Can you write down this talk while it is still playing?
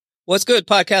What's good,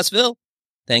 Podcastville?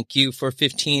 Thank you for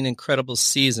 15 incredible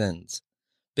seasons.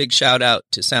 Big shout out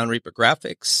to Sound Reaper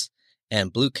Graphics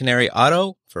and Blue Canary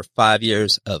Auto for 5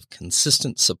 years of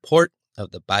consistent support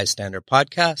of the Bystander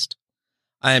podcast.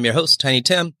 I am your host, Tiny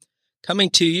Tim, coming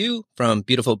to you from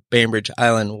beautiful Bainbridge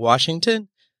Island, Washington,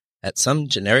 at some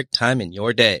generic time in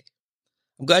your day.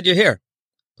 I'm glad you're here.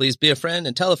 Please be a friend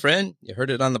and tell a friend you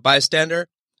heard it on the Bystander,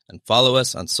 and follow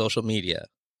us on social media.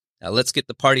 Now let's get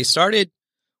the party started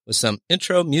with some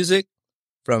intro music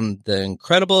from the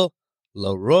incredible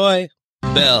Leroy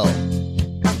Bell.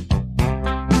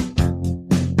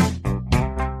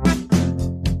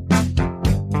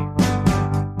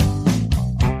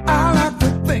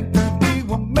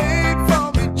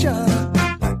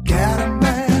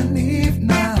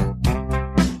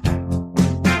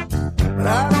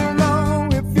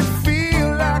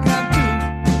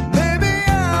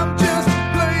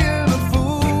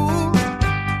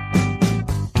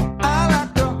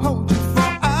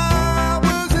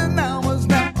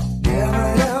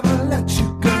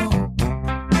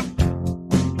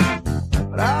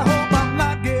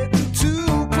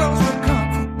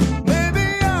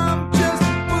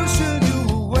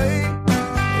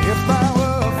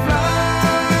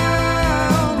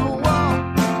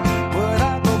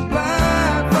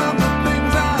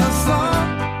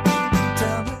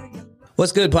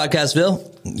 What's good,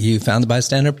 Podcastville? You found the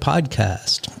Bystander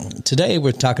podcast. Today,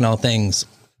 we're talking all things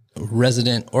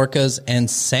resident orcas and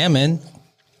salmon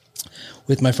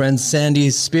with my friends Sandy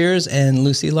Spears and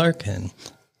Lucy Larkin.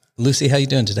 Lucy, how you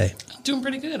doing today? Doing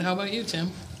pretty good. How about you,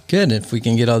 Tim? Good, if we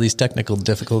can get all these technical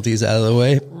difficulties out of the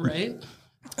way. Right.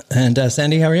 And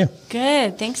Sandy, how are you?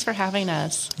 Good. Thanks for having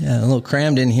us. Yeah, a little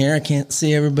crammed in here. I can't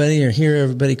see everybody or hear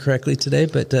everybody correctly today,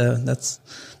 but that's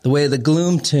the way of the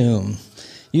gloom tomb.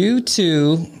 You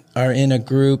two are in a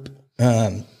group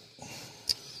called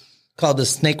the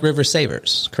Snake River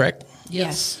Savers, correct?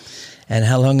 Yes. And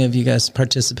how long have you guys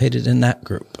participated in that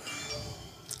group?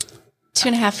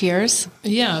 2.5 years.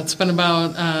 Yeah, it's been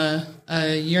about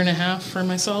a year and a half for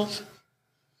myself.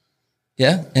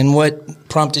 Yeah? And what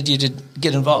prompted you to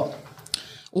get involved?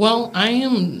 Well, I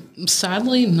am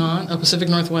sadly not a Pacific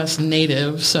Northwest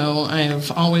native, so I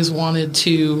have always wanted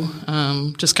to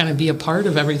just kind of be a part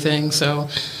of everything. So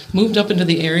moved up into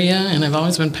the area, and I've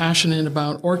always been passionate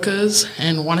about orcas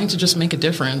and wanting to just make a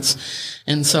difference.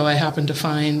 And so I happened to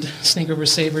find Snake River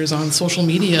Savers on social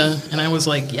media, and I was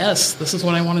like, yes, this is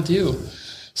what I want to do.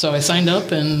 So I signed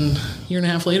up, and a year and a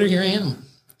half later, here I am.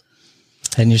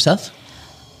 And yourself?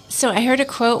 So I heard a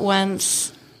quote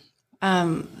once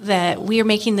that we are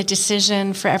making the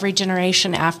decision for every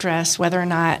generation after us whether or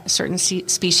not certain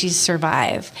species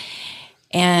survive.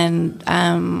 And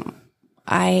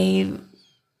I've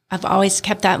always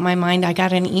kept that in my mind. I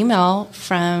got an email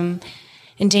from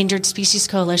Endangered Species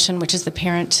Coalition, which is the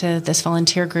parent to this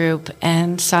volunteer group,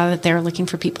 and saw that they were looking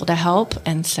for people to help.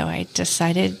 And so I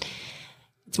decided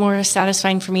it's more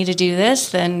satisfying for me to do this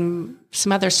than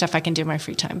some other stuff I can do in my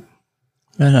free time.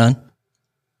 Right on.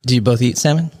 Do you both eat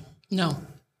salmon? No.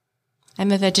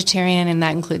 I'm a vegetarian, and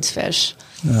that includes fish.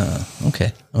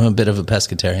 Okay. I'm a bit of a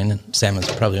pescatarian, and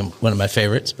salmon's probably one of my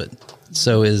favorites, but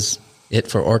so is it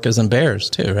for orcas and bears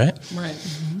too, right? Right.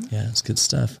 Mm-hmm. Yeah, it's good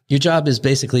stuff. Your job is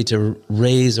basically to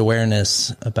raise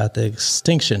awareness about the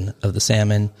extinction of the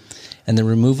salmon and the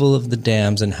removal of the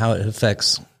dams and how it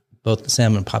affects both the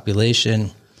salmon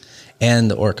population and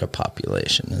the orca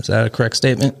population. Is that a correct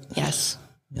statement? Yes.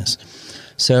 Yes.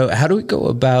 So how do we go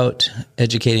about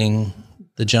educating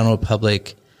the general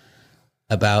public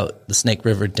about the Snake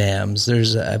River dams?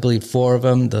 There's, I believe, 4 of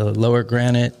them, the Lower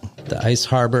Granite, the Ice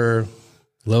Harbor,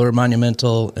 Lower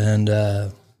Monumental, and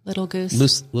Little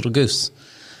Goose. Little Goose.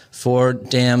 4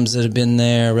 dams that have been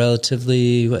there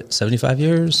relatively, 75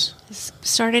 years?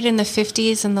 Started in the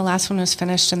 50s, and the last one was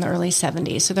finished in the early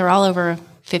 70s. So they're all over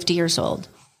 50 years old.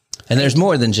 And there's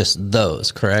more than just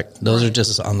those, correct? Those are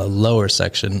just on the lower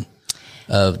section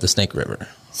of the Snake River.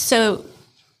 So,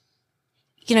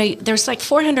 there's like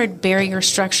 400 barrier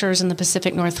structures in the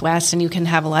Pacific Northwest, and you can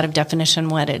have a lot of definition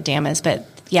what a dam is. But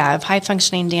yeah, of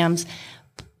high-functioning dams,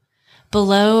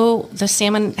 below the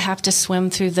salmon have to swim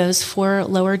through those 4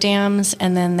 lower dams,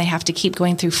 and then they have to keep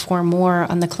going through 4 more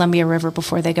on the Columbia River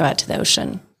before they go out to the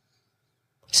ocean.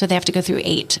 So they have to go through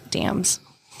 8 dams.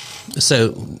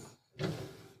 So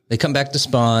they come back to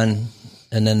spawn,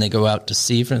 and then they go out to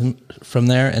sea from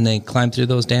there, and they climb through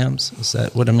those dams. Is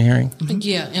that what I'm hearing?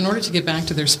 Yeah, in order to get back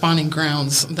to their spawning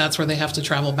grounds, that's where they have to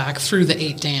travel back through the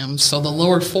 8 dams. So the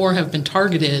lower 4 have been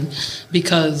targeted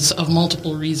because of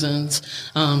multiple reasons.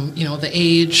 The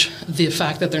age, the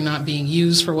fact that they're not being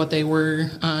used for what they were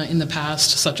in the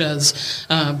past, such as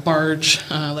barge,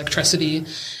 electricity,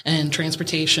 and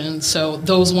transportation. So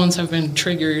those ones have been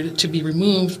triggered to be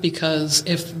removed, because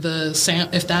if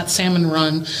that salmon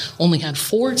run only had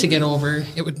 4 to get over,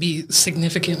 it would be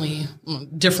significantly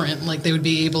different. Like, they would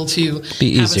be able to have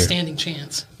easier. a standing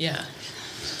chance. Yeah.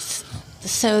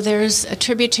 So there's a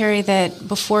tributary that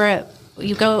before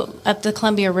you go up the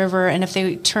Columbia River, and if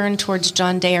they turn towards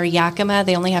John Day or Yakima,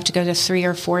 they only have to go to 3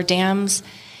 or 4 dams.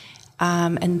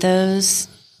 And the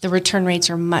return rates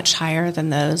are much higher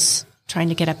than those trying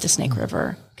to get up the Snake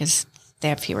River, because they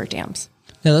have fewer dams.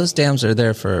 Now, those dams are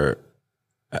there for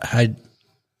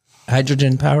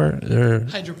hydrogen power?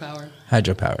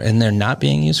 Hydropower. And they're not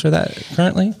being used for that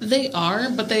currently? They are,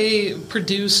 but they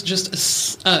produce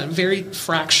just a very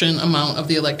fraction amount of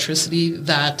the electricity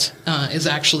that is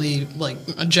actually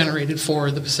generated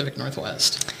for the Pacific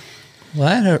Northwest. Well,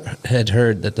 I had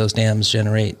heard that those dams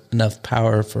generate enough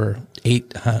power for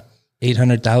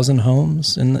 800,000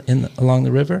 homes along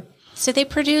the river. So they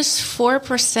produce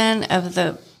 4% of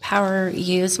the power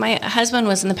used. My husband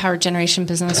was in the power generation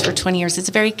business for 20 years. It's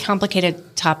a very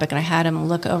complicated topic, and I had him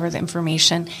look over the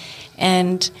information.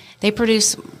 And they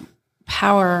produce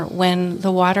power when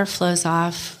the water flows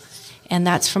off, and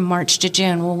that's from March to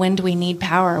June. Well, when do we need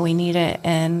power? We need it,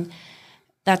 and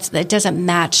it doesn't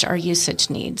match our usage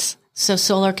needs. So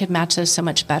solar could match those so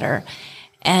much better.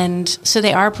 And so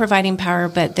they are providing power,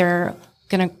 but they're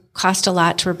going to cost a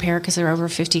lot to repair because they're over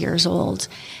 50 years old.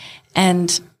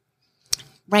 And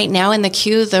right now in the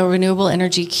queue, the renewable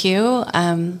energy queue,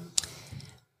 in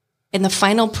the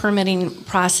final permitting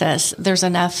process, there's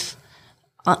enough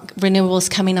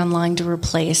renewables coming online to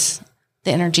replace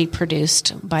the energy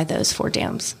produced by those 4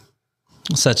 dams.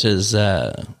 Such as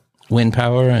wind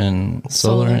power and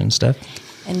solar and stuff?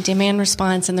 And demand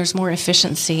response, and there's more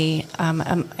efficiency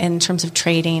in terms of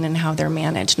trading and how they're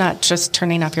managed, not just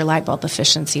turning off your light bulb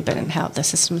efficiency, but in how the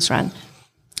systems run.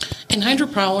 In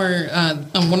hydropower,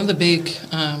 one of the big,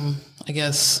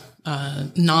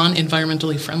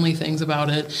 non-environmentally friendly things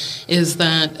about it is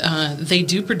that they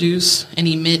do produce and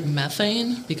emit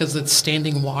methane because it's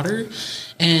standing water.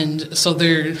 And so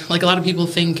they're, like, a lot of people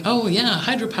think, oh yeah,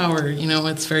 hydropower,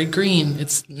 it's very green.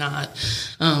 It's not.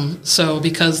 So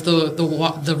because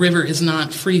the river is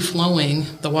not free flowing,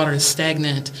 the water is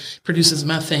stagnant, produces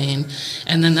methane.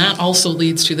 And then that also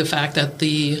leads to the fact that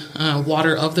the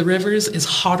water of the rivers is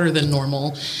hotter than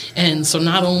normal. And so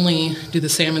not only do the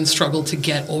salmon struggle to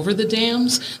get over the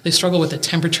dams, they struggle with the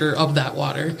temperature of that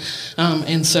water.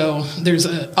 And so there's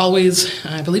always,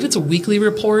 I believe it's a weekly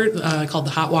report called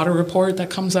the Hot Water Report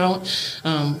that comes out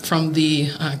from the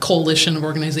coalition of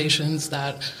organizations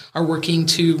that are working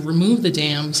to remove the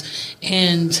dams,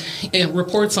 and it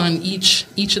reports on each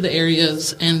of the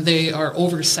areas, and they are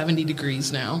over 70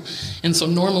 degrees now. And so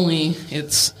normally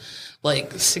it's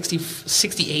like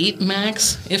 68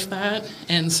 max, if that.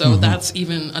 And so that's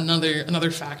even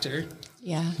another factor.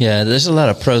 Yeah. Yeah, there's a lot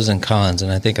of pros and cons,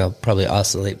 and I think I'll probably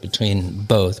oscillate between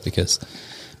both, because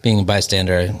being a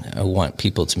bystander, I want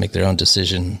people to make their own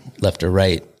decision, left or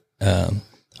right,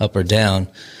 up or down.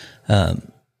 That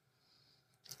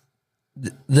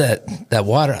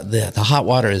water, the hot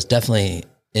water is definitely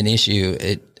an issue.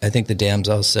 I think the dams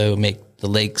also make the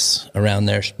lakes around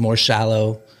there more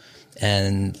shallow,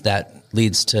 and that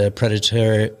leads to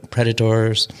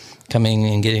predators coming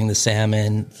and getting the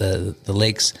salmon. The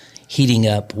lakes heating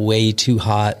up way too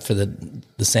hot for the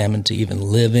salmon to even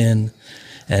live in,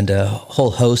 and a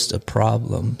whole host of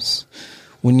problems.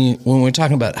 When we're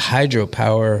talking about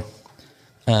hydropower,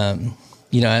 the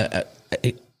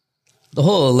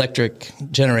whole electric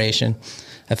generation,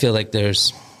 I feel like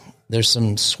there's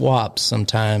some swaps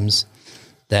sometimes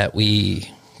that we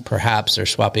perhaps are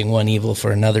swapping one evil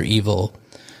for another evil,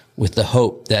 with the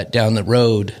hope that down the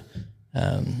road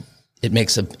it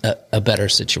makes a better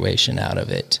situation out of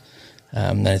it.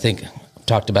 And I think I've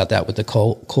talked about that with the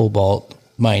cobalt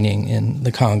mining in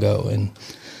the Congo, and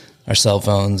our cell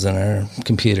phones and our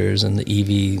computers and the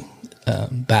EV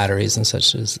batteries and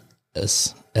such as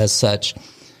such.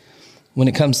 When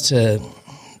it comes to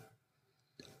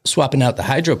swapping out the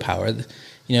hydropower,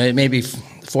 it may be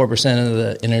 4% of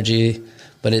the energy,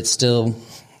 but it's still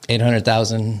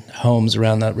 800,000 homes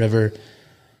around that river.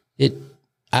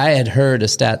 I had heard a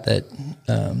stat that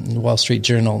in the Wall Street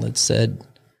Journal that said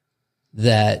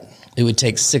that it would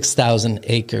take 6,000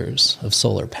 acres of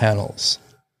solar panels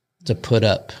to put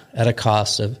up at a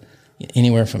cost of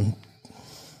anywhere from,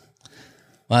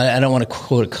 well, I don't want to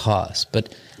quote a cost,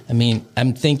 but I mean,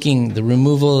 I'm thinking the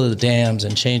removal of the dams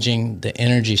and changing the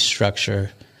energy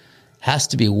structure has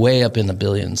to be way up in the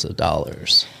billions of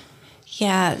dollars.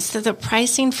 Yeah, so the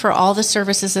pricing for all the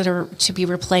services that are to be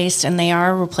replaced, and they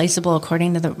are replaceable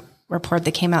according to the report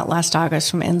that came out last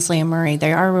August from Inslee and Murray,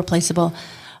 they are replaceable.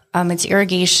 It's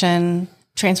irrigation,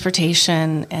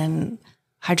 transportation, and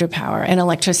hydropower and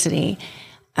electricity.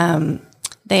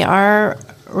 They are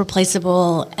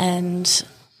replaceable, and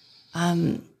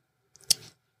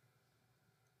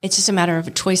it's just a matter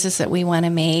of choices that we want to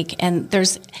make. And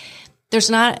it's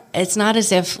not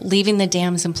as if leaving the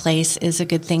dams in place is a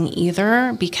good thing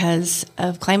either, because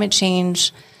of climate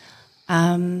change.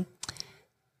 They're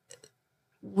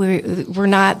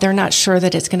not sure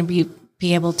that it's going to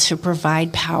be able to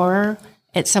provide power.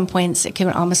 At some points, it can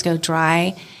almost go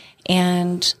dry,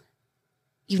 and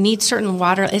you need certain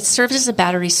water. It serves as a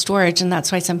battery storage, and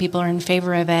that's why some people are in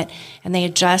favor of it. And they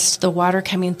adjust the water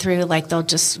coming through, like they'll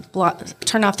just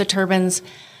turn off the turbines,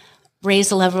 raise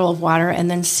the level of water, and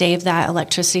then save that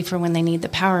electricity for when they need the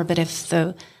power. But if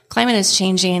the climate is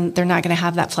changing, they're not going to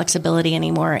have that flexibility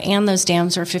anymore. And those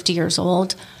dams are 50 years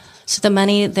old. So the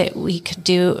money that we could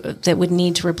do that would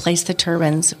need to replace the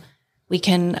turbines, we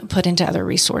can put into other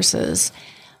resources.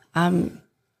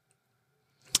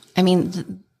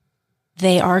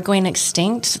 They are going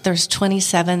extinct. There's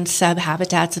 27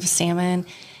 sub-habitats of salmon,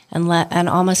 and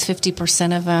almost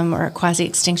 50% of them are at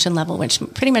quasi-extinction level, which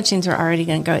pretty much means they're already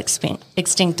going to go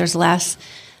extinct. There's less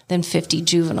than 50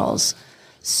 juveniles.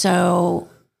 So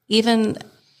even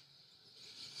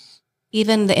the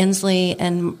Inslee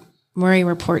and Murray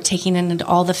report, taking into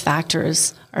all the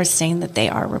factors, are saying that they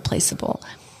are replaceable.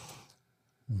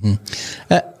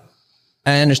 Mm-hmm.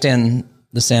 I understand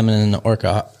the salmon and the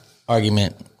orca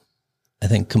argument, I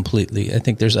think, completely. I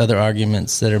think there's other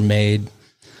arguments that are made,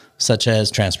 such as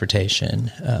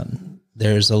transportation.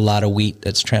 There's a lot of wheat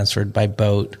that's transferred by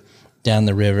boat down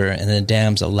the river, and the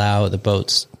dams allow the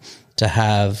boats to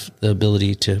have the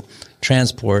ability to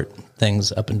transport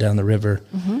things up and down the river.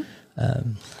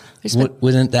 Mm-hmm.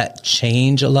 Wouldn't that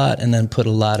change a lot and then put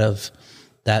a lot of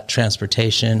that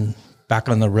transportation back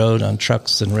on the road on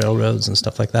trucks and railroads and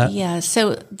stuff like that? Yeah.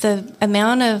 So the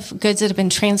amount of goods that have been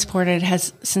transported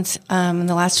has, since in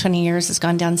the last 20 years, has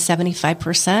gone down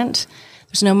 75%.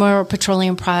 There's no more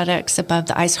petroleum products above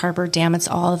the Ice Harbor Dam. It's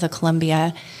all of the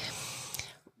Columbia.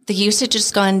 The usage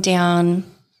has gone down.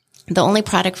 The only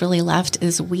product really left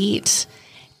is wheat.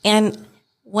 And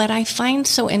what I find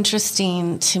so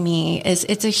interesting to me is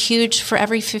it's a huge, for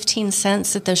every 15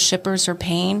 cents that those shippers are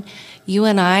paying, you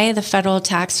and I, the federal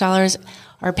tax dollars,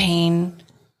 are paying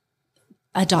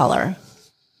 $1.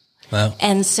 Wow.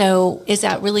 And so is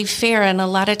that really fair? And a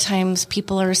lot of times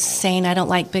people are saying, I don't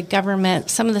like big government.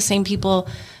 Some of the same people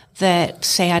that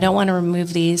say, I don't want to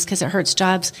remove these because it hurts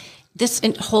jobs. This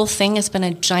whole thing has been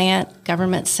a giant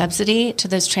government subsidy to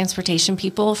those transportation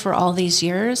people for all these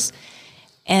years.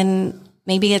 And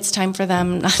maybe it's time for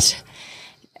them not,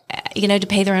 to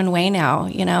pay their own way now,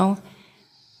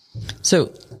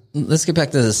 So let's get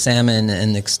back to the salmon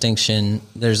and extinction.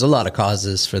 There's a lot of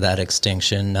causes for that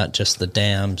extinction, not just the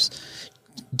dams.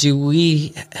 Do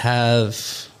we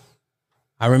have,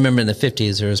 I remember in the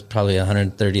 50s, there was probably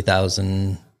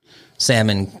 130,000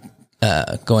 salmon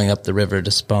going up the river to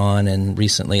spawn. And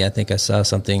recently, I think I saw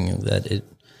something that it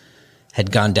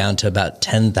had gone down to about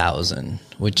 10,000,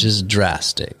 which is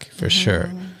drastic for sure.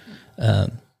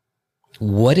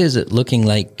 What is it looking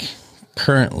like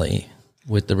currently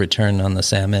with the return on the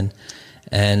salmon?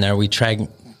 And are we tracking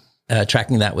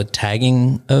that with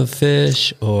tagging of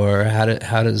fish, or how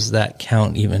does that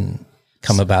count even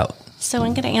come about? So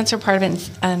I'm going to answer part of it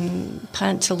and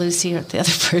punt to Lucy or the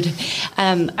other part.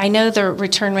 I know the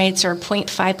return rates are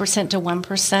 0.5% to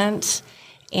 1%.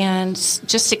 And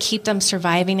just to keep them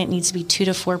surviving, it needs to be 2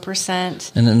 to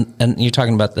 4%. And you're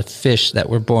talking about the fish that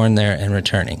were born there and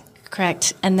returning.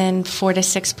 Correct. And then 4 to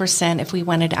 6% if we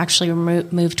wanted to actually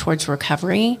move towards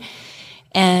recovery.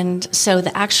 And so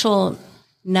the actual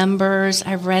numbers,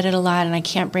 I've read it a lot, and I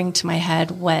can't bring to my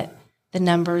head what the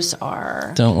numbers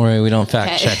are. Don't worry, we don't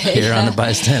fact check here on the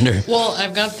Bystander. Well,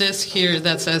 I've got this here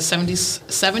that says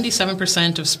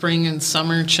 77% of spring and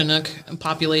summer Chinook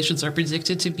populations are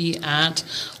predicted to be at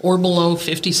or below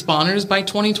 50 spawners by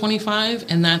 2025,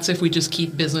 and that's if we just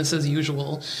keep business as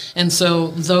usual. And so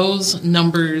those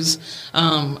numbers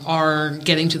are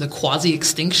getting to the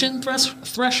quasi-extinction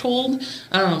threshold,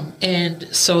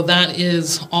 and so that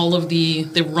is all of the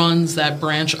runs that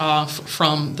branch off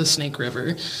from the Snake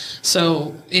River. So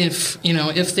So if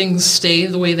things stay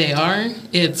the way they are,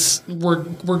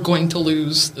 we're going to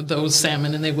lose those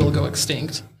salmon and they will go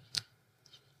extinct.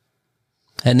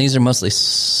 And these are mostly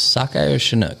sockeye or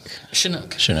Chinook?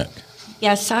 Chinook.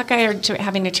 Yeah, sockeye are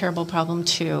having a terrible problem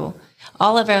too.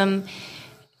 All of them.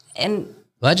 And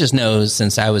well, I just know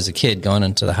since I was a kid going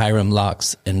into the Hiram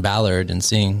locks in Ballard and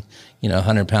seeing,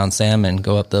 100-pound salmon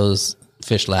go up those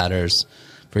fish ladders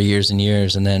for years and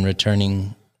years, and then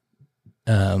returning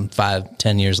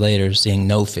 5-10 years later, seeing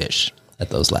no fish at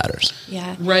those ladders.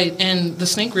 Yeah. Right. And the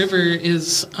Snake River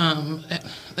is,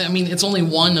 it's only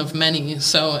one of many.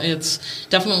 So it's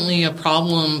definitely a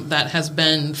problem that has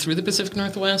been through the Pacific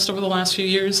Northwest over the last few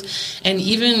years. And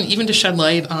even to shed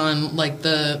light on like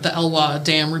the Elwha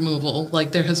Dam removal,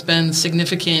 like there has been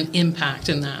significant impact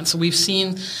in that. So we've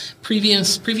seen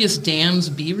previous dams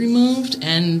be removed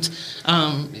and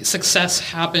success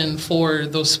happen for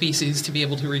those species to be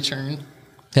able to return.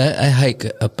 I hike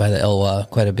up by the Elwha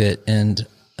quite a bit, and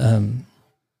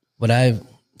what I've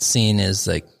seen is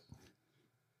like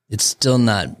it's still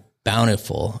not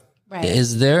bountiful. Right.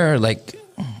 Is there like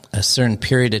a certain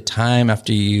period of time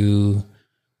after you?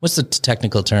 What's the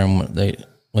technical term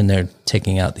when they're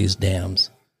taking out these dams?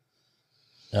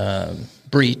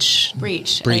 Breach. Oh,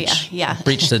 yeah.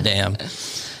 Breach the dam.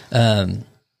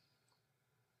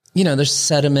 There's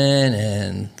sediment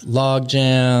and log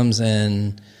jams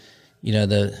and.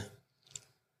 The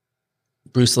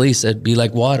Bruce Lee said, be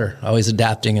like water, always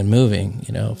adapting and moving,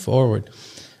 forward.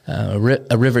 A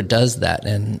river does that.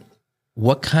 And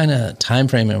what kind of time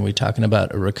frame are we talking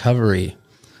about a recovery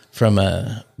from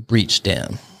a breach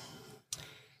dam?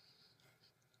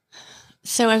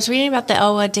 So I was reading about the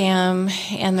Elwha Dam,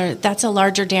 and that's a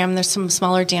larger dam. There's some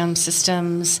smaller dam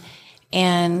systems.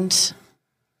 And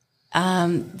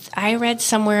I read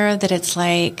somewhere that it's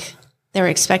like they're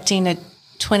expecting a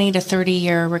 20 to 30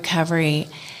 year recovery.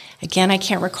 Again, I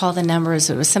can't recall the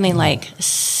numbers. It was something like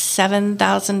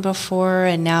 7,000 before,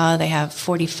 and now they have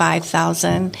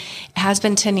 45,000. It has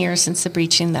been 10 years since the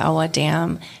breaching the Elwha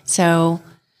Dam. So,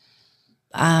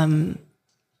 that's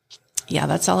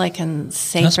all I can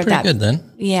say that's for that. That's pretty good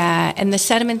then. Yeah, and the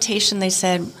sedimentation, they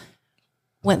said,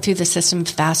 went through the system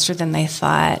faster than they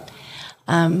thought.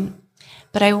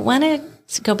 But I wanted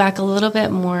to go back a little bit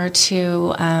more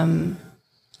to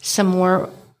some more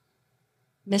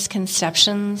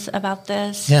misconceptions about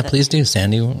this. Yeah, please do,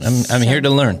 Sandy. I'm here to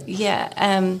learn.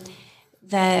 Yeah,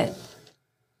 that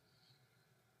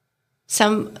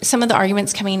some of the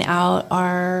arguments coming out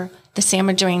are the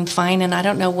salmon are doing fine, and I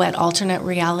don't know what alternate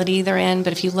reality they're in,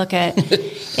 but if you look at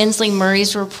Inslee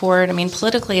Murray's report,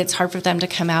 politically it's hard for them to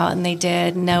come out, and they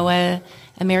did. NOAA,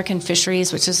 American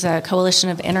Fisheries, which is a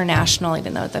coalition of international,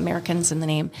 even though the American's in the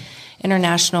name,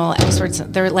 international experts,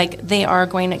 they are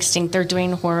going extinct. They're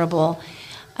doing horrible.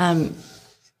 And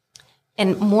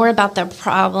more about the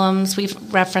problems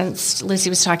we've referenced, Lucy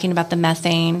was talking about the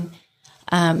methane.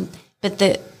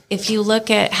 But if you look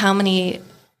at how many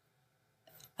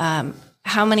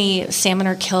salmon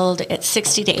are killed, it's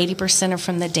 60 to 80% are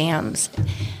from the dams.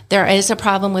 There is a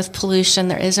problem with pollution.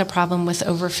 There is a problem with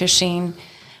overfishing.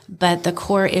 But the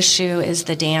core issue is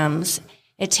the dams.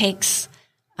 It takes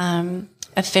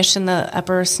a fish in the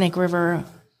upper Snake River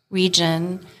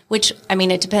region, which,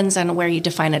 it depends on where you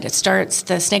define it.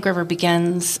 The Snake River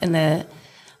begins in the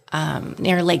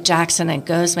near Lake Jackson.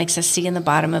 It makes a C in the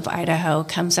bottom of Idaho,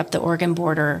 comes up the Oregon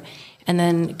border, and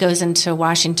then goes into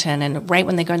Washington. And right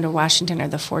when they go into Washington are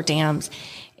the 4 dams.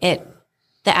 The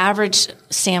average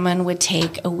salmon would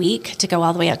take a week to go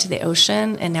all the way out to the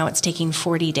ocean, and now it's taking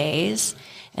 40 days.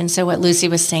 And so what Lucy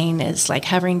was saying is like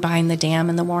hovering behind the dam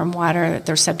in the warm water,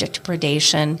 they're subject to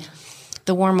predation.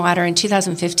 The warm water in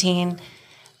 2015,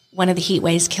 one of the heat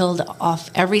waves killed off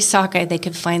every sockeye they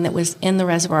could find that was in the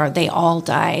reservoir. They all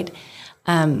died.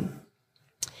 And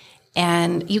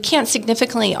you can't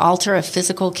significantly alter a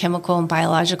physical, chemical, and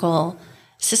biological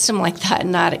system like that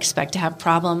and not expect to have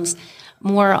problems.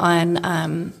 More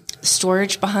on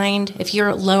storage behind. If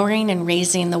you're lowering and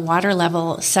raising the water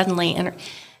level suddenly, and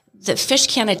the fish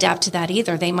can't adapt to that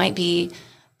either. They might be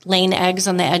laying eggs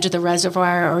on the edge of the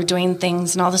reservoir or doing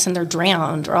things, and all of a sudden they're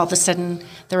drowned, or all of a sudden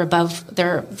they're above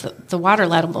the water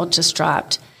level just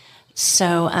dropped.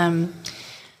 So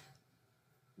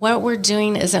what we're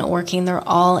doing isn't working. They're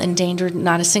all endangered.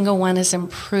 Not a single one is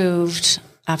improved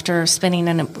after spending,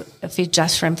 if you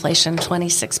adjust for inflation,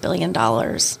 $26 billion.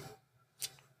 Now,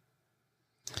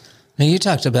 you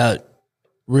talked about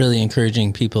really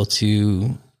encouraging people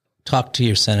to talk to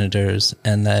your senators,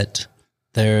 and that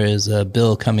there is a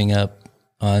bill coming up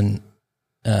on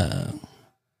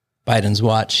Biden's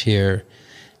watch here,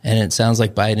 and it sounds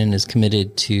like Biden is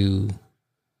committed to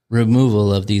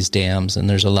removal of these dams, and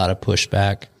there's a lot of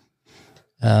pushback.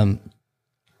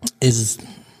 Is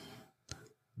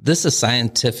this a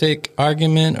scientific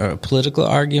argument or a political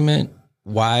argument?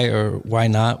 Why or why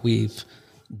not we've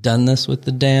done this with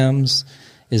the dams?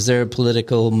 Is there a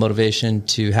political motivation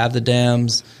to have the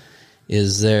dams?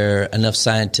 Is there enough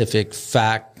scientific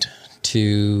fact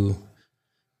to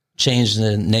change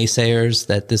the naysayers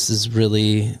that this is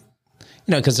really,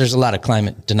 because there's a lot of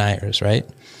climate deniers, right?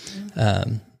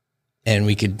 And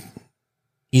we could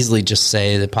easily just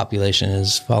say the population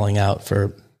is falling out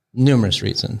for numerous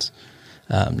reasons,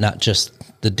 not just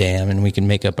the dam. And we can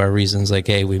make up our reasons like,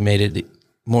 hey, we made it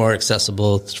more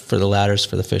accessible for the ladders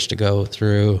for the fish to go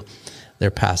through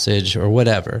their passage or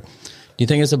whatever. Do you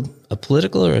think it's a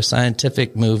political or a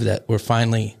scientific move that we're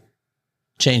finally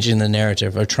changing the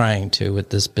narrative or trying to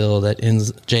with this bill that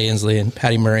Jay Inslee and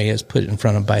Patty Murray has put in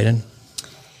front of Biden?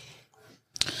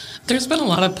 There's been a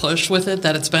lot of push with it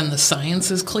that it's been the science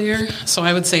is clear. So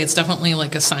I would say it's definitely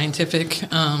like a scientific,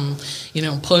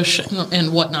 push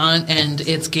and whatnot. And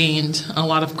it's gained a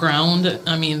lot of ground.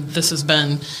 I mean, this has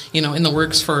been, in the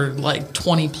works for like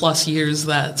 20 plus years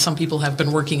that some people have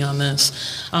been working on this.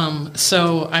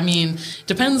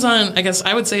 Depends on, I guess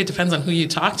I would say it depends on who you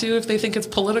talk to if they think it's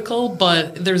political,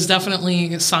 but there's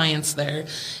definitely science there.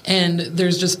 And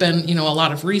there's just been, a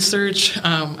lot of research.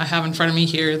 I have in front of me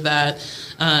here that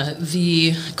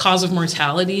the cause of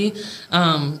mortality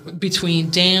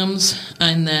between dams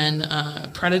and then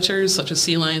predators such as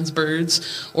sea lions,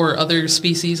 birds, or other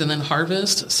species, and then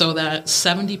harvest, so that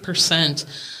 70%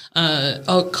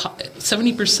 of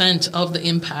the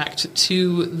impact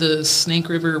to the Snake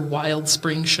River wild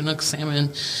spring Chinook salmon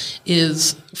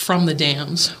is from the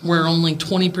dams, where only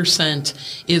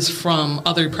 20% is from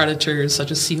other predators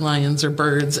such as sea lions or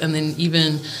birds, and then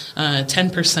even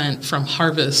 10% from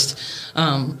harvest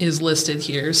is listed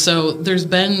here. So there's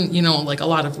been, a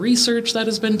lot of research that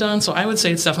has been done. So I would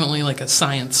say it's definitely like a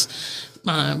science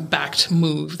backed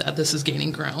move that this is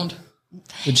gaining ground.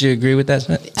 Would you agree with that,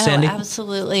 Sandy? Oh,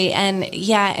 absolutely. And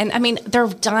they're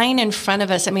dying in front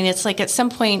of us. I mean, it's like at some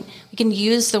point we can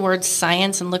use the word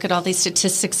science and look at all these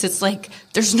statistics. It's like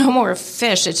there's no more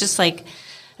fish. It's just like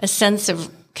a sense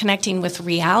of connecting with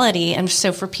reality. And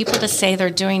so for people to say they're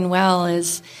doing well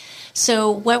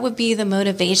so what would be the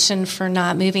motivation for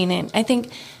not moving in? I think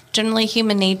generally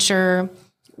human nature,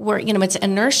 it's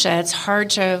inertia. It's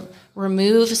hard to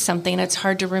remove something. It's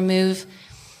hard to remove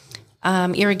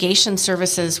irrigation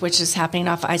services, which is happening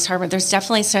off Ice Harbor. There's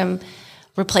definitely some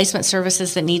replacement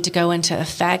services that need to go into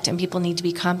effect, and people need to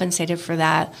be compensated for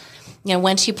that.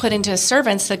 Once you put into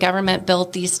service, the government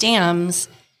built these dams,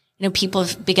 people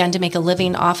have begun to make a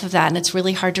living off of that, and it's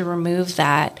really hard to remove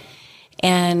that.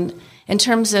 And in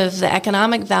terms of the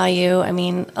economic value,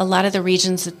 a lot of the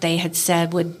regions that they had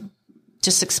said would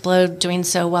just explode doing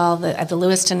so well, the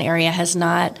Lewiston area has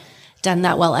not done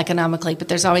that well economically, but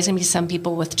there's always going to be some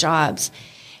people with jobs.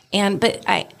 And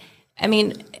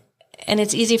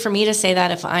it's easy for me to say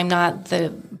that if I'm not the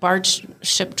barge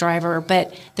ship driver,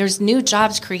 but there's new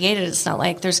jobs created. It's not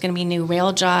like there's going to be new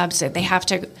rail jobs. They have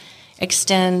to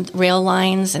extend rail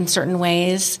lines in certain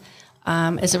ways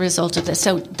as a result of this.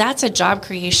 So that's a job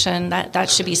creation that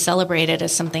should be celebrated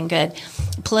as something good.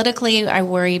 Politically, I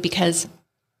worry because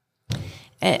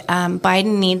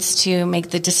Biden needs to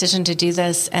make the decision to do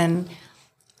this, and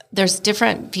there's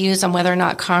different views on whether or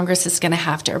not Congress is going to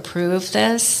have to approve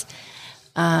this.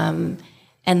 And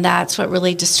that's what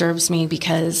really disturbs me,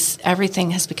 because everything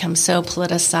has become so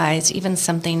politicized, even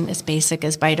something as basic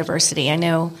as biodiversity. I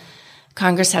know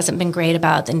Congress hasn't been great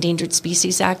about the Endangered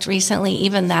Species Act recently.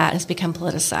 Even that has become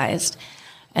politicized.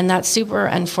 And that's super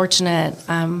unfortunate.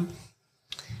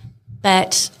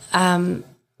 But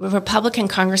Republican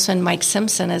Congressman Mike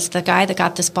Simpson is the guy that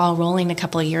got this ball rolling a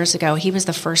couple of years ago. He was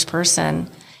the first person,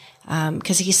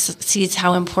 because he sees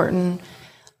how important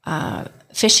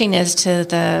fishing is to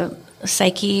the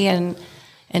psyche and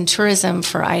tourism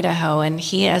for Idaho. And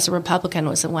he, as a Republican,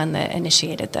 was the one that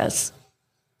initiated this,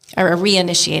 or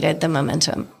reinitiated the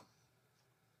momentum.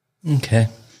 Okay.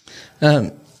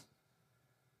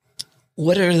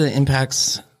 What are the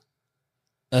impacts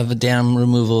of a dam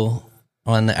removal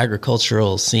on the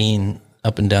agricultural scene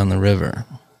up and down the river?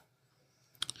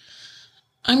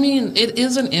 It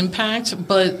is an impact,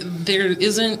 but there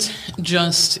isn't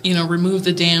just, remove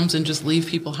the dams and just leave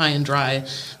people high and dry.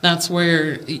 That's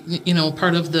where,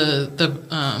 part of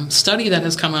the study that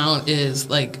has come out is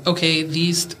like, okay,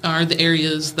 these are the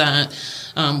areas that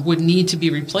would need to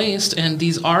be replaced, and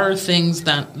these are things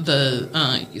that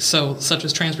such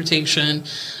as transportation,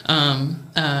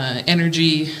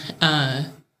 energy,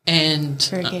 and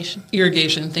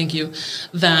irrigation, thank you,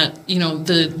 that, you know,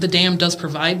 the dam does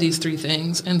provide these three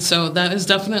things. And so that is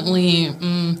definitely,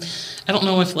 I don't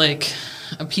know if like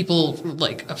people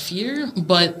like a fear,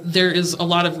 but there is a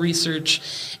lot of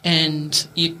research and,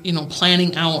 you know,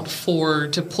 planning out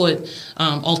to put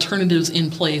alternatives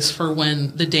in place for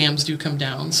when the dams do come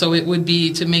down. So it would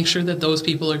be to make sure that those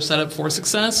people are set up for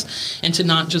success and to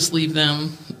not just leave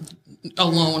them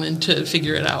alone and to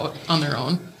figure it out on their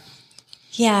own.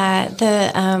 Yeah,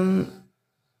 the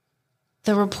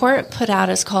report put out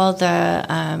is called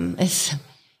the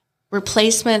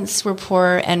Replacements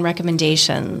Report and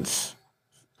Recommendations.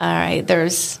 All right, I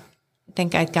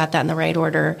think I got that in the right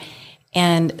order.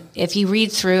 And if you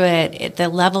read through it, the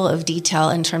level of detail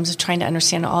in terms of trying to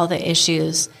understand all the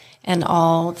issues and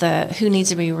all the who needs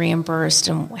to be reimbursed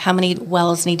and how many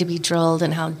wells need to be drilled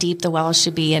and how deep the wells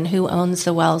should be and who owns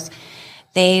the wells.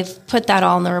 They've put that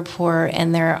all in the report,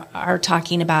 and they are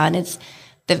talking about, and it's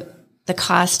the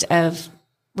cost of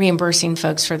reimbursing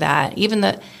folks for that. Even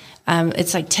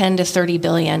it's like 10 to 30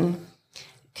 billion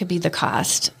could be the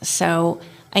cost. So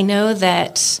I know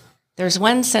that there's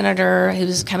one senator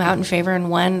who's come out in favor and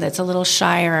one that's a little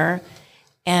shyer,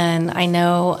 and I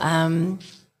know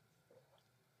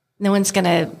no one's going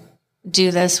to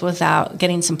do this without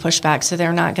getting some pushback, so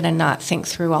they're not going to not think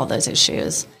through all those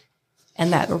issues.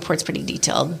 And that report's pretty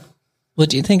detailed. Well,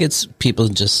 do you think it's people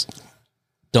just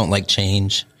don't like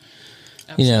change?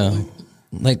 Absolutely. You know,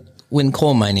 like when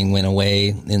coal mining went away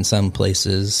in some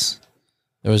places,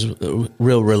 there was a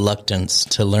real reluctance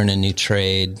to learn a new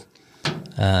trade.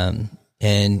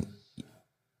 And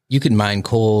you can mine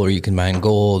coal or you can mine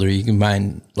gold or you can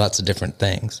mine lots of different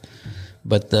things.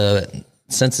 But the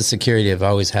sense of security of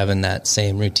always having that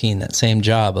same routine, that same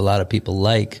job, a lot of people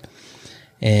like.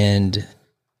 And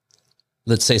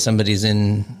let's say somebody's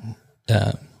in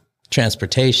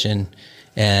transportation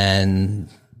and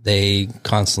they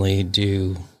constantly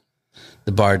do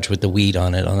the barge with the weed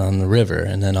on it on the river,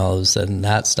 and then all of a sudden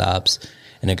that stops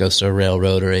and it goes to a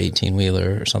railroad or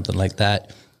 18-wheeler or something like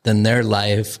that, then their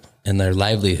life and their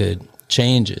livelihood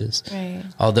changes. Right.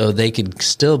 Although they could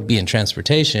still be in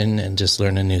transportation and just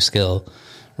learn a new skill,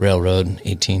 railroad,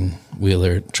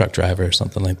 18-wheeler, truck driver or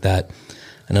something like that.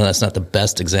 I know that's not the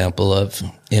best example of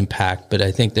impact, but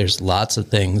I think there's lots of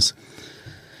things.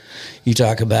 You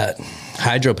talk about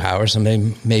hydropower,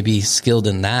 somebody may be skilled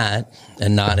in that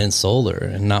and not in solar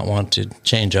and not want to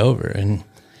change over. And,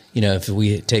 you know, if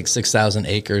we take 6,000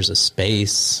 acres of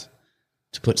space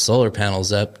to put solar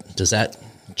panels up, does that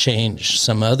change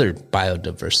some other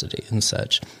biodiversity and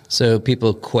such? So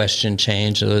people question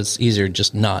change, so it's easier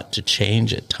just not to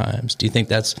change at times. Do you think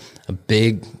that's a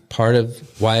big part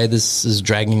of why this is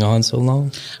dragging on so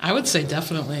long? I would say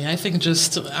definitely. I think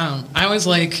just, I always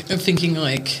like thinking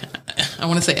like, I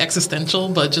want to say existential,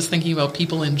 but just thinking about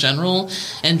people in general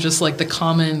and just like the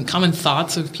common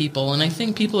thoughts of people. And I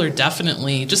think people are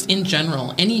definitely, just in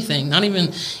general, anything, not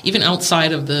even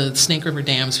outside of the Snake River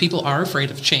dams, people are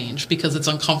afraid of change because it's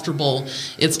uncomfortable,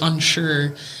 it's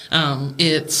unsure,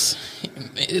 it's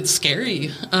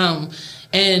scary.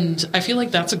 And I feel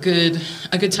like that's a good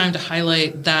time to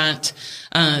highlight that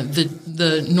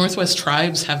the Northwest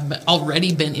tribes have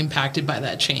already been impacted by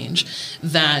that change,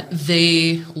 that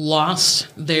they lost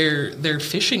their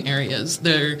fishing areas,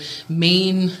 their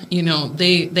main, you know,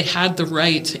 they had the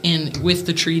right with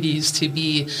the treaties to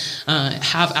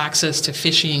have access to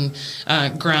fishing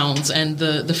grounds and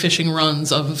the fishing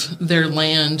runs of their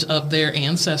land, of their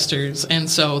ancestors. And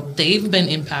so they've been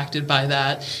impacted by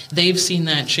that. They've seen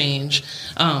that change.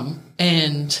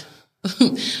 And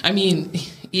I mean,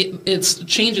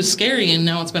 change is scary, and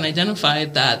now it's been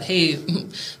identified that, hey,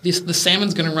 the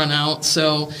salmon's going to run out.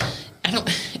 So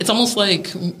it's almost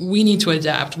like we need to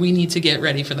adapt. We need to get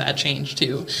ready for that change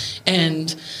too.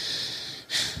 And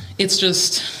it's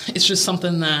just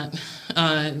something that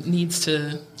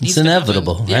it's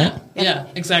inevitable, right? Yeah,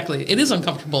 exactly. It is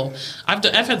uncomfortable. I've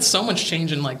had so much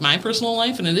change in like my personal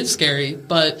life, and it is scary.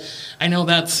 But I know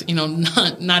that's, you know,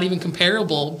 not even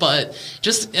comparable. But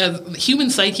just human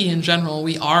psyche in general,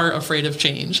 we are afraid of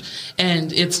change,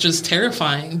 and it's just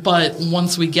terrifying. But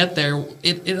once we get there,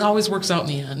 it always works out in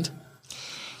the end.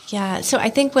 Yeah. So I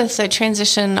think with the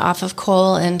transition off of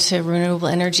coal into renewable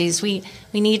energies, we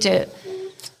need to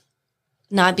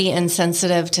not be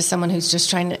insensitive to someone who's just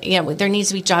trying to, there needs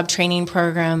to be job training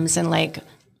programs and like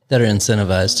that are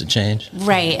incentivized to change.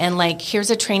 Right. And like, here's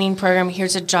a training program,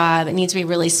 here's a job. It needs to be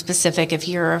really specific. If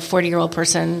you're a 40-year-old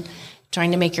person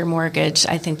trying to make your mortgage,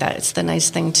 I think that's the nice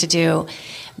thing to do.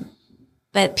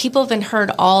 But people have been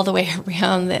heard all the way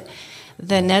around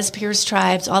the Nez Perce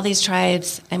tribes, all these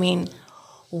tribes. I mean,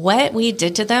 what we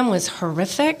did to them was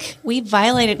horrific. We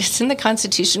violated, it's in the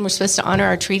Constitution, we're supposed to honor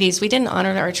our treaties. We didn't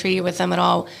honor our treaty with them at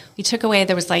all. We took away,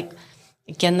 there was like,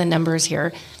 again, the numbers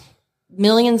here,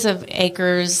 millions of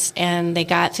acres, and they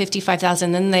got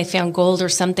 55,000. Then they found gold or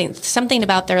something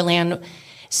about their land.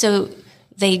 So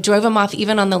they drove them off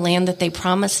even on the land that they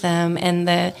promised them. And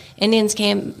the Indians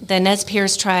came, the Nez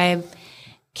Perce tribe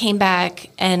came back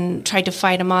and tried to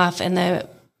fight them off. And the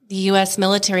U.S.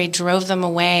 military drove them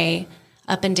away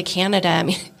up into Canada. I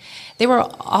mean, they were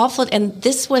awful. And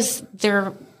this was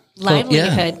their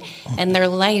livelihood and their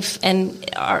life. And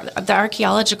the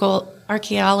archaeological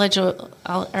sites,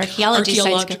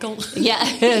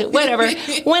 yeah, whatever.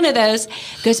 One of those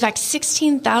goes back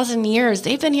 16,000 years.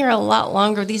 They've been here a lot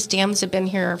longer. These dams have been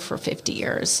here for 50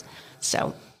 years.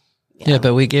 So, yeah,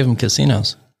 but we gave them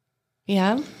casinos.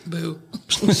 Yeah. Boo.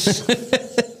 That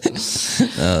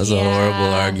was a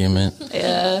horrible argument.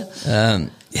 Yeah.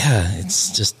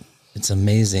 It's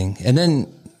amazing. And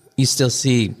then you still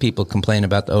see people complain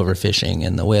about the overfishing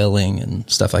and the whaling and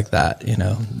stuff like that,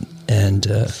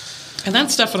 and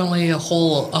that's definitely a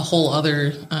whole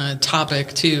other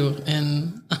topic too.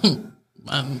 And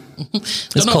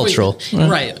it's cultural,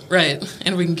 right?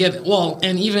 And we can get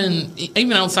and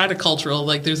even outside of cultural,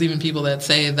 like there's even people that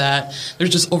say that there's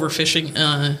just overfishing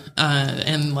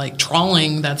and like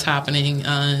trawling that's happening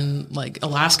in like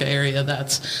Alaska area.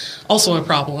 That's also a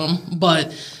problem,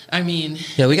 but. I mean,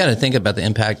 yeah, we got to think about the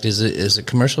impact. Is it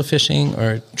commercial fishing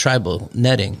or tribal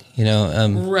netting?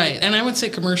 Right. And I would say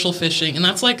commercial fishing, and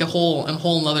that's like a whole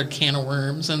other can of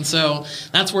worms. And so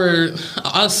that's where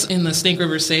us in the Snake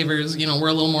River Savers, we're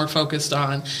a little more focused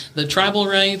on the tribal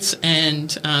rights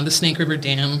and the Snake River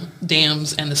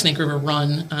dams and the Snake River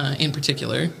Run in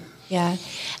particular. Yeah, I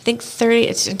think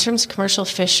it's in terms of commercial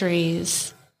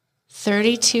fisheries.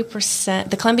 32%,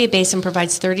 the Columbia Basin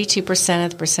provides 32%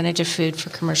 of the percentage of food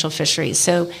for commercial fisheries.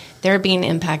 So they're being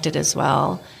impacted as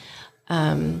well.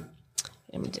 In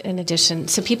addition,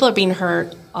 so people are being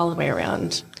hurt all the way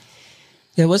around.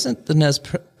 Yeah, wasn't the Nez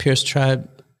Perce tribe,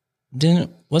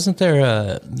 wasn't there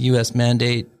a U.S.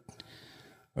 mandate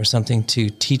or something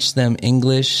to teach them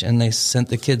English, and they sent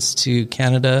the kids to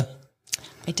Canada?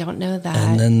 I don't know that.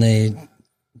 And then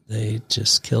they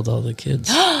just killed all the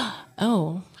kids.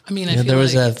 Oh. I mean, there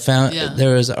was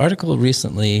there was an article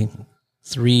recently,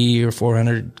 300 or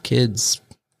 400 kids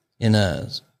in a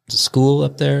school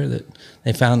up there that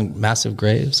they found massive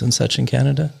graves and such in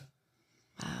Canada.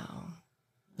 Wow.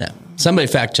 Yeah. Somebody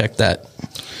fact check that.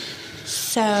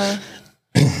 So,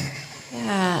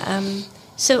 yeah.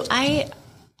 So I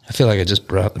feel like I just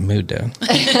brought the mood down.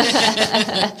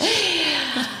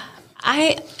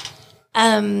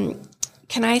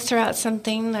 Can I throw out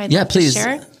something I'd like please. To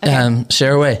share? Okay.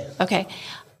 Share away. Okay.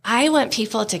 I want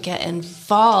people to get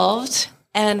involved,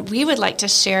 and we would like to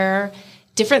share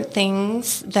different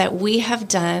things that we have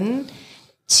done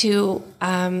to,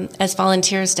 as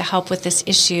volunteers, to help with this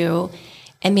issue,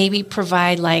 and maybe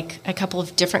provide like a couple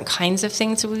of different kinds of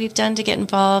things that we've done to get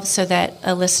involved, so that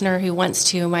a listener who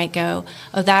wants to might go,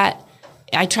 oh, that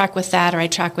I track with that, or I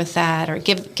track with that, or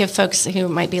give folks who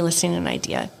might be listening an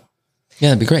idea.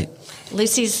 Yeah, that'd be great.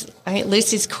 Lucy's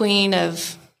queen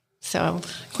of what?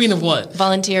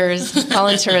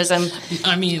 Volunteerism.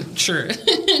 I mean, sure.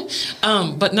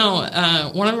 But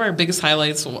no, one of our biggest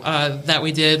highlights that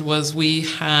we did was we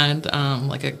had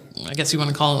I guess you want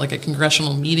to call it like a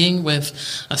congressional meeting with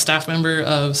a staff member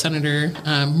of Senator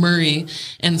Murray.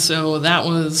 And so that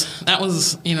was,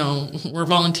 we're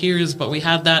volunteers, but we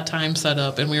had that time set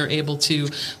up and we were able to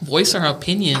voice our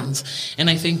opinions. And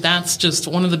I think that's just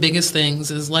one of the biggest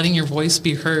things, is letting your voice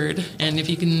be heard. And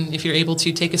if you're able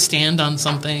to take a stand on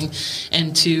something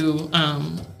and to,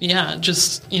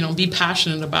 be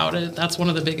passionate about it, that's one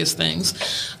of the biggest things.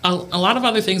 A lot of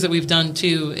other things that we've done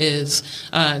too is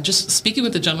just speaking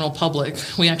with the general public.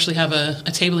 We actually have a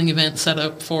tabling event set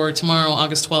up for tomorrow,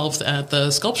 August 12th, at the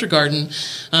Sculpture Garden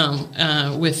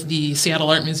with the Seattle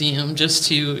Art Museum, just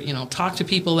to talk to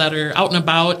people that are out and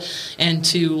about and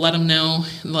to let them know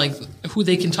like who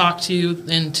they can talk to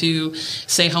and to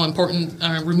say how important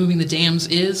removing the dams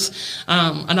is.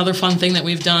 Another fun thing that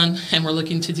we've done, and we're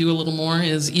looking to do a little more,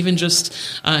 is even just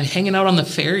hanging out on the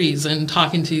ferries and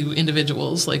talking to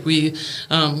individuals. Like we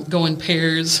go in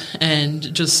pairs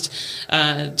and just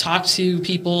talk to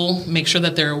people, make sure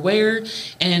that they're aware,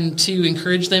 and to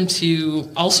encourage them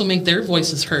to also make their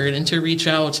voices heard and to reach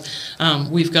out.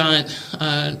 We've got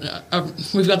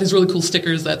these really cool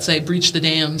stickers that say "Breach the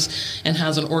Dams" and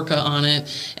has an orca on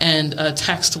it, and a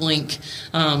text link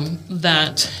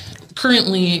that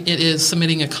currently it is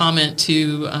submitting a comment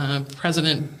to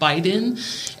President Biden,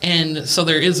 and so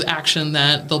there is action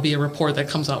that there'll be a report that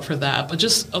comes out for that. But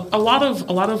just a lot of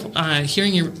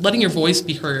letting your voice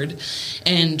be heard,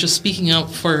 and just speaking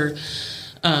up for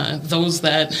those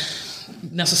that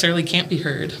necessarily can't be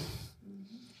heard.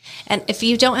 And if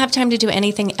you don't have time to do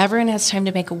anything, everyone has time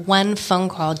to make one phone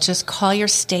call. Just call your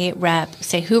state rep.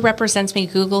 Say, who represents me?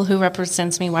 Google who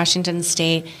represents me, Washington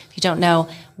State. If you don't know,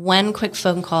 one quick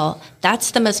phone call.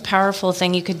 That's the most powerful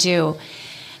thing you could do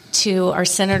to our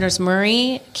Senators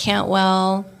Murray,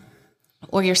 Cantwell,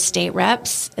 or your state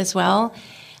reps as well.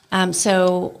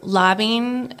 So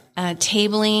lobbying,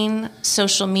 tabling,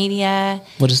 social media.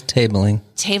 What is tabling?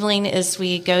 Tabling is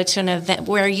we go to an event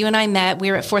where you and I met.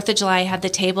 We were at 4th of July, had the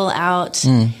table out,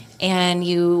 and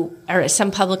you are at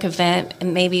some public event,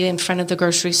 and maybe in front of the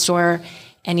grocery store,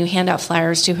 and you hand out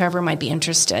flyers to whoever might be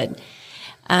interested.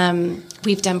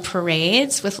 We've done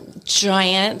parades with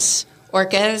giant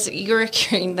orcas. You were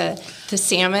carrying the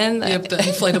salmon. Yep, the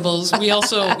inflatables. We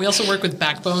also work with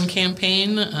Backbone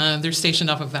Campaign. They're stationed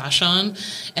off of Vashon,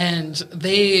 and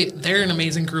they're an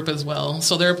amazing group as well.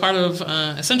 So they're a part of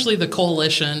essentially the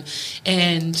coalition,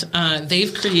 and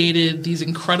they've created these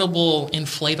incredible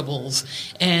inflatables,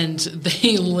 and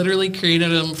they literally created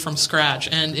them from scratch.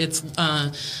 And it's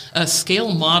a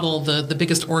scale model. The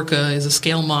biggest orca is a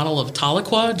scale model of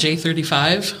Tahlequah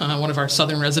J35, one of our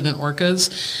southern resident orcas.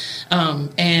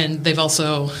 And they've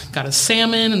also got a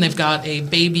salmon, and they've got a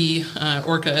baby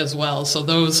orca as well. So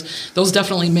those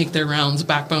definitely make their rounds.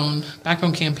 Backbone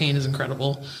Campaign is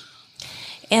incredible.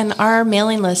 And our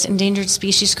mailing list, Endangered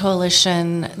Species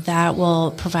Coalition, that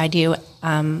will provide you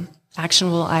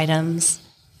actionable items.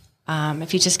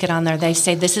 If you just get on there, they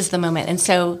say this is the moment. And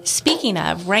so speaking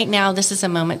of, right now, this is a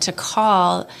moment to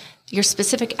call. Your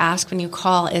specific ask when you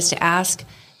call is to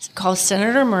call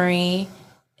Senator Murray,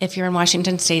 if you're in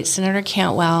Washington State, Senator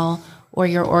Cantwell, or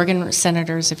your Oregon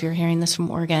senators, if you're hearing this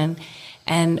from Oregon,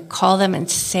 and call them and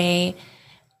say,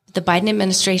 the Biden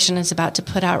administration is about to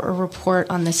put out a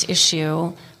report on this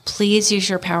issue. Please use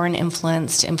your power and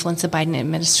influence to influence the Biden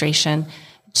administration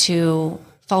to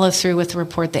follow through with the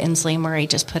report that Inslee and Murray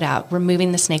just put out,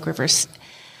 removing the Snake River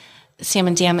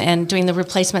Salmon Dam and doing the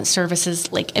replacement services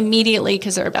immediately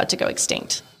because they're about to go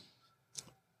extinct.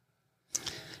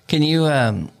 Can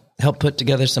you help put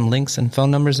together some links and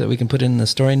phone numbers that we can put in the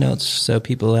story notes so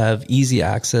people have easy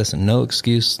access and no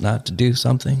excuse not to do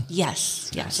something?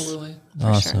 Yes. Absolutely.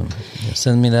 Awesome. Sure. Yeah,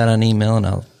 send me that on email and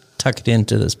I'll tuck it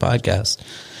into this podcast.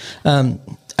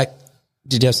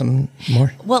 Did you have some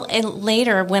more? Well, and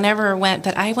later, whenever it went,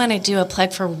 but I want to do a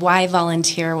plug for why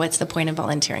volunteer. What's the point of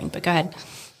volunteering? But go ahead.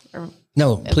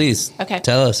 No, please. Okay.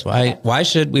 Tell us why. Okay. Why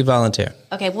should we volunteer?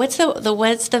 Okay. What's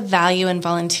the value in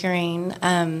volunteering?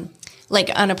 On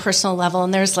a personal level,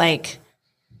 and there's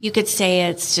you could say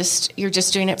it's just you're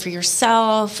just doing it for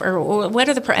yourself, or what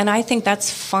are and I think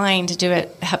that's fine to do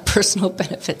it, have personal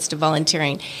benefits to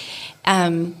volunteering.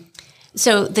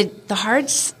 So the hard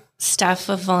stuff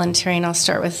of volunteering, I'll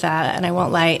start with that, and I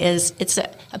won't lie, is it's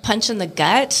a punch in the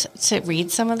gut to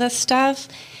read some of this stuff,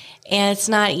 and it's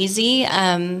not easy.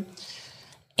 And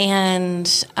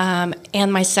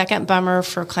my second bummer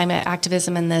for climate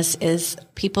activism in this is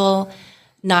people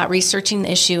not researching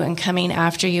the issue and coming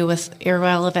after you with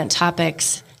irrelevant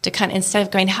topics to instead of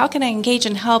going, how can I engage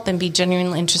and help and be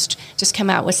genuinely interested, just come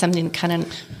out with something to kind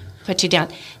of put you down.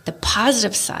 The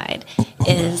positive side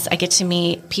is I get to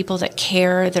meet people that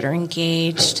care, that are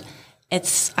engaged.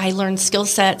 I learned skill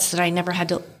sets that I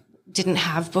didn't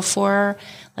have before,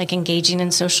 like engaging in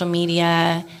social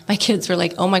media. My kids were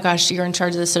like, oh my gosh, you're in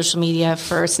charge of the social media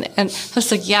first. And I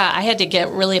was like, yeah, I had to get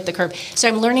really up the curve. So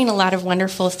I'm learning a lot of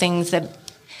wonderful things that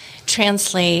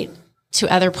translate to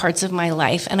other parts of my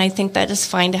life. And I think that is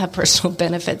fine to have personal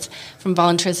benefits from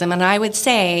volunteerism. And I would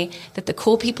say that the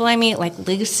cool people I meet, like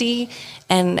Lucy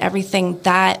and everything,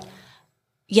 that,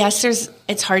 yes,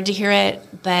 it's hard to hear it,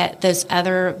 but those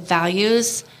other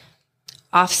values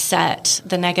offset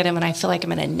the negative, and I feel like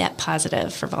I'm in a net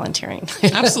positive for volunteering.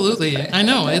 Absolutely. I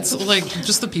know. It's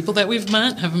just the people that we've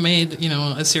met have made,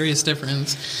 a serious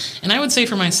difference. And I would say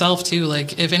for myself too,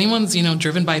 if anyone's,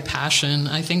 driven by passion,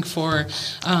 I think for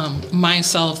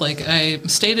myself, like I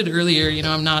stated earlier,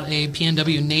 I'm not a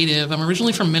PNW native. I'm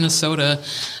originally from Minnesota.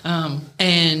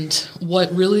 And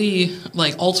what really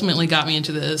ultimately got me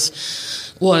into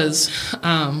this was,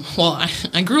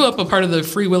 I grew up a part of the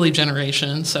Free Willy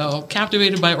generation, so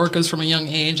captivated by orcas from a young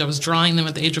age. I was drawing them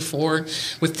at the age of 4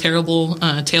 with terrible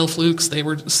tail flukes. They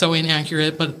were so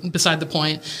inaccurate, but beside the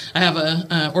point. I have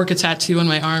a orca tattoo on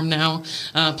my arm now,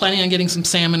 planning on getting some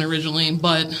salmon originally,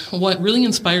 but what really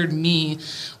inspired me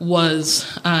was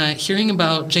hearing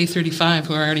about J35,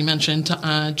 who I already mentioned,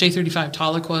 J35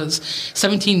 Tahlequah's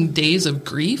 17 Days of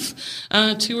Grief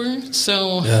tour.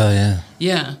 So,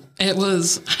 yeah. I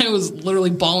was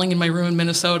literally bawling in my room in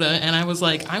Minnesota, and I was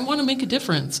like, I want to make a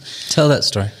difference. Tell that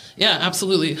story. Yeah,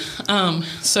 absolutely.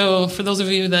 So for those of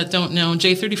you that don't know,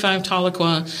 J35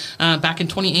 Tahlequah, back in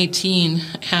 2018,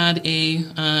 had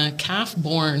a calf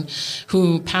born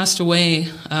who passed away,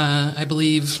 I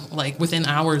believe, like within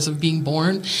hours of being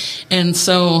born. And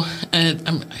so I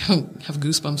have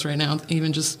goosebumps right now,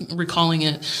 even just recalling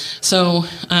it. So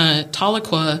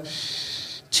Tahlequah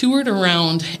toured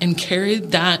around and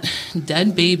carried that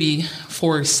dead baby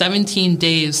for 17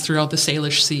 days throughout the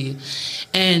Salish Sea.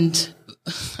 And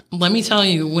let me tell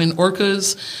you, when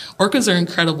orcas are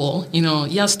incredible.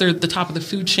 Yes, they're at the top of the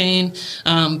food chain.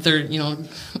 They're,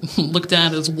 looked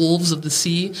at as wolves of the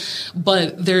sea,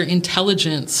 but their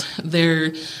intelligence,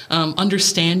 their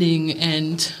understanding,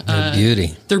 and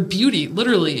their beauty,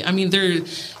 literally. I mean, they're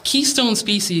keystone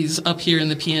species up here in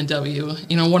the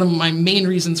PNW. One of my main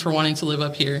reasons for wanting to live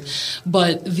up here.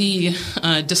 But the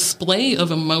display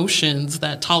of emotions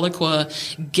that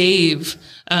Tahlequah gave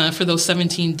for those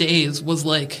 17 days was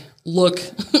like, look,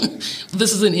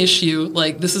 this is an issue.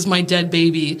 Like, this is my dead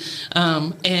baby.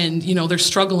 And, they're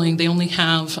struggling. They only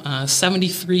have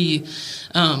 73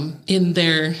 in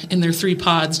their 3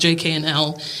 pods, J, K, and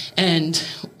L. And,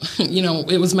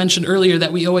 it was mentioned earlier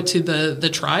that we owe it to the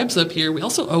tribes up here. We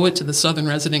also owe it to the southern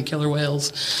resident killer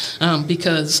whales,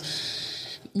 because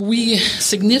we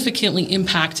significantly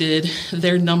impacted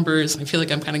their numbers. I feel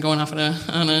like I'm kind of going off on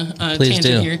a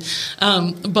tangent here.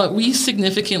 But we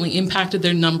significantly impacted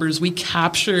their numbers. We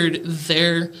captured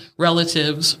their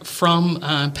relatives from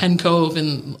Penn Cove,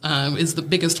 and is the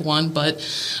biggest one. But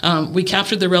we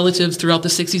captured their relatives throughout the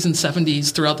 60s and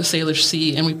 70s throughout the Salish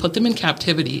Sea, and we put them in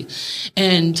captivity.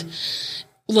 And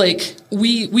like,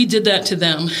 we did that to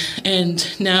them, and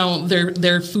now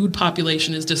their food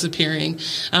population is disappearing.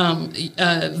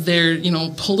 Their,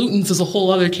 pollutants is a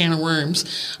whole other can of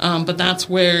worms. But that's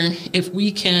where, if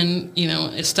we can,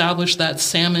 establish that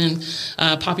salmon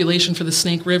population for the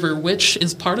Snake River, which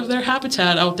is part of their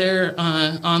habitat out there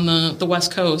on the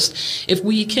West Coast, if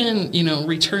we can,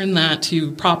 return that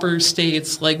to proper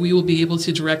states, like, we will be able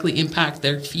to directly impact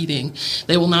their feeding.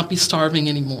 They will not be starving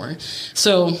anymore.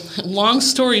 So, long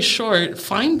story short,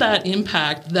 find that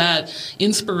impact, that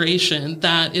inspiration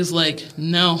that is like,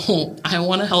 no, I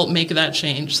want to help make that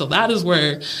change. So that is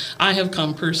where I have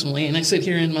come personally. And I sit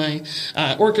here in my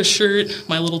orca shirt,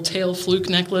 my little tail fluke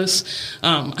necklace.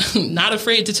 I'm not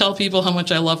afraid to tell people how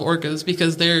much I love orcas,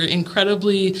 because they're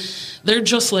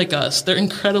just like us. They're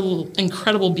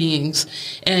incredible beings,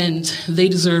 and they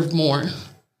deserve more.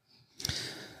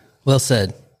 Well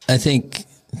said. I think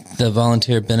the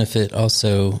volunteer benefit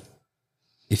also,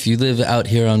 if you live out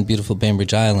here on beautiful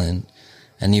Bainbridge Island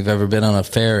and you've ever been on a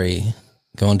ferry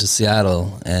going to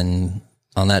Seattle, and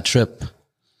on that trip,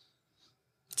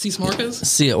 see some orcas?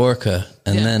 See an orca,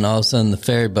 and then all of a sudden the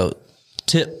ferry boat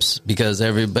tips because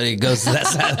everybody goes to that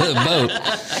side of the boat.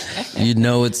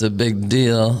 It's a big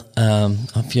deal.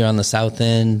 Up here on the south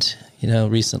end,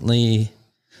 recently,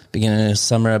 beginning of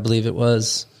summer, I believe it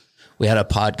was, we had a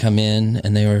pod come in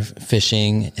and they were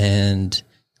fishing, and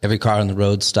every car on the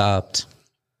road stopped.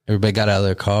 Everybody got out of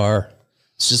their car.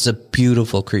 It's just a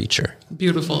beautiful creature.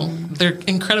 Beautiful. They're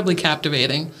incredibly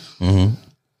captivating. Mm-hmm.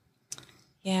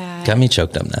 Yeah. Got me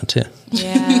choked up now, too.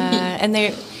 Yeah.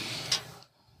 And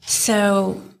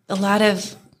so a lot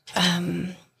of,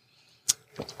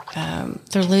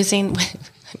 they're losing.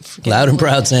 Loud and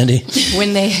proud, Sandy.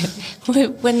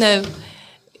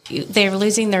 They're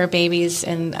losing their babies,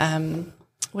 and,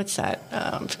 what's that?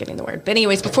 I'm forgetting the word. But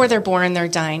anyways, before they're born, they're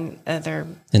dying. They're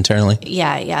internally.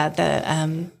 Yeah.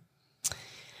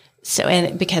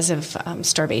 And because of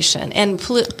starvation, and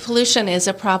pollution is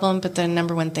a problem, but the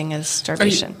number one thing is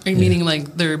starvation. Are you meaning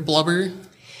like their blubber?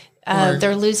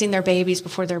 They're losing their babies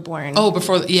before they're born. Oh,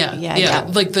 yeah.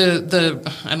 Like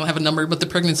the I don't have a number, but the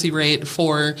pregnancy rate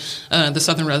for the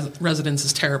southern residents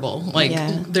is terrible. Like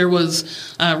there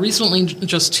was recently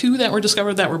just 2 that were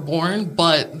discovered that were born,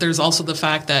 but there's also the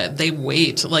fact that they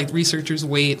wait, like researchers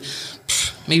wait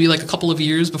maybe like a couple of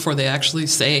years before they actually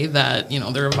say that,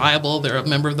 they're they're a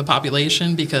member of the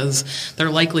population, because their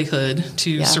likelihood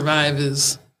to survive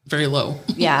is very low.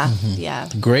 Yeah. Yeah.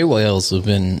 Gray whales have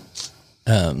been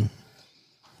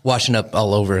washing up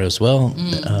all over as well,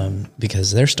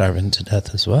 because they're starving to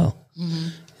death as well. Mm-hmm.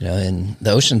 You know, and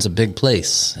the ocean's a big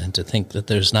place, and to think that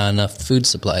there's not enough food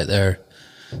supply there,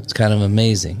 it's kind of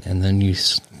amazing. And then you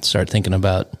start thinking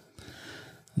about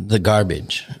the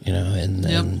garbage, you know, and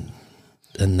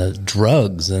the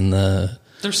drugs and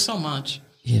there's so much,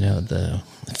 you know, the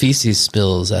feces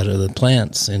spills out of the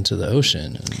plants into the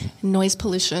ocean, and noise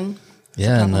pollution.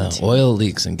 Yeah, and the oil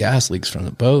leaks and gas leaks from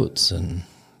the boats, and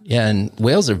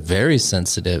whales are very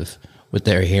sensitive with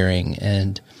their hearing,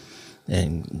 and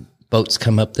boats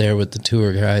come up there with the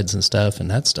tour guides and stuff,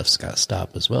 and that stuff's got to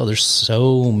stop as well. There's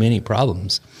so many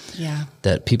problems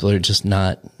that people are just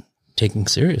not taking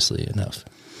seriously enough.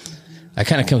 I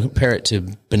kind of compare it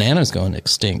to bananas going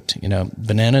extinct. You know,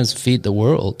 bananas feed the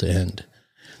world, and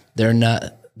they're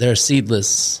a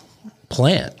seedless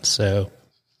plant. So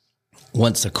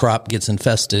once a crop gets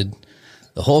infested,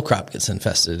 the whole crop gets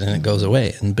infested and it goes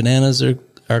away. And bananas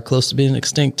are close to being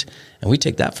extinct, and we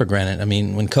take that for granted. I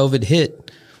mean, when COVID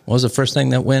hit, what was the first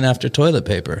thing that went after toilet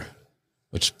paper?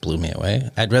 Which blew me away.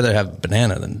 I'd rather have a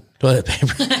banana than toilet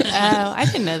paper. Oh, I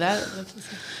didn't know that.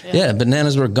 Yeah,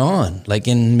 bananas were gone, like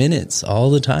in minutes,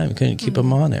 all the time. You couldn't keep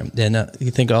them on there. And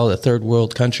you think all the third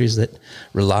world countries that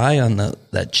rely on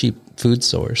that cheap food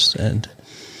source. And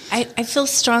I feel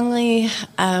strongly,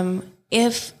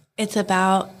 if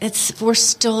we're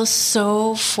still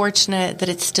so fortunate that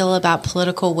it's still about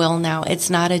political will now.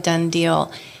 It's not a done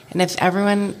deal. And if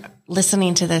everyone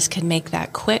listening to this could make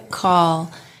that quick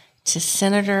call to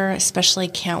Senator, especially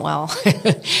Cantwell,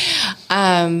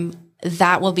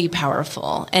 that will be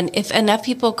powerful. And if enough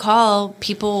people call,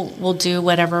 people will do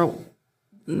whatever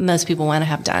most people want to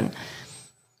have done.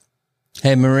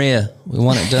 Hey, Maria, we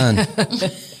want it done.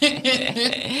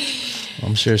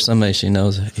 I'm sure somebody she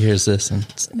knows hears this and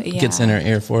gets in her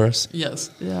ear for us.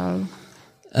 Yes. Yeah.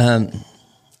 I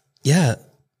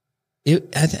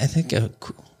think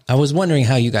I was wondering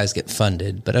how you guys get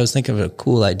funded, but I was thinking of a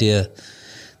cool idea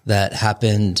that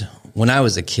happened when I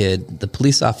was a kid. The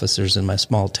police officers in my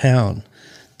small town,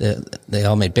 they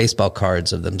all made baseball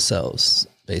cards of themselves,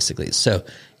 basically. So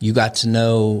you got to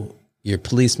know your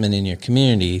policeman in your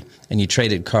community, and you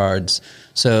traded cards.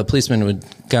 So a policeman would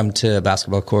come to a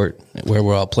basketball court where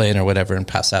we're all playing or whatever and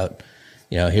pass out,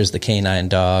 you know, here's the canine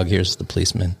dog, here's the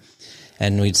policeman.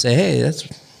 And we'd say, hey, that's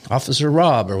Officer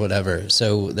Rob or whatever.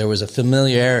 So there was a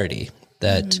familiarity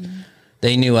that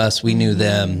they knew us, we knew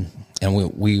them,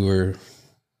 and we were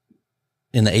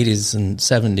in the 80s and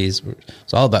 70s.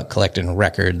 It's all about collecting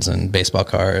records and baseball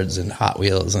cards and Hot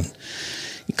Wheels and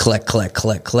collect.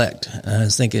 And I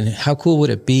was thinking, how cool would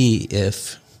it be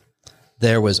if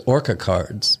there was Orca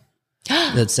cards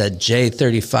that said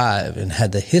J35 and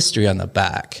had the history on the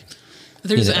back?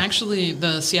 There's actually,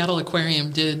 the Seattle Aquarium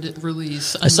did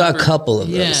release I saw a couple of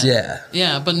those,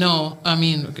 Yeah, but no, I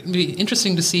mean, it'd be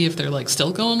interesting to see if they're like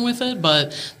still going with it,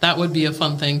 but that would be a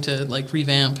fun thing to like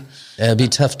revamp. It'd be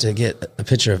tough to get a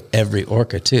picture of every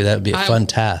orca, too. That would be a fun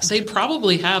task. They'd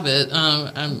probably have it.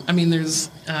 I mean, there's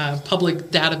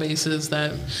public databases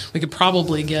that we could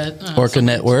probably get. Orca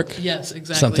Network? Yes,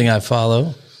 exactly. Something I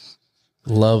follow.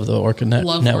 Love the Orca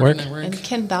Network. Orca Network. And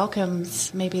Ken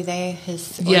Balcomb's, maybe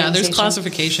his there's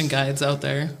classification guides out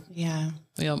there. Yeah.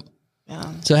 Yep.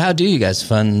 Yeah. So how do you guys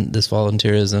fund this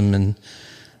volunteerism and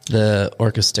the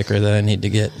Orca sticker that I need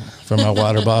to get for my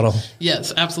water bottle?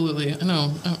 Yes, absolutely. I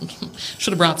know.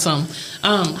 Should have brought some.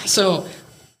 So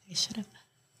I should have.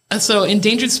 So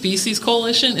Endangered Species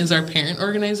Coalition is our parent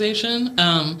organization.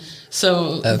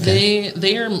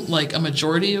 They are like a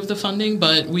majority of the funding,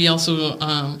 but we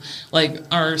also like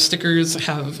our stickers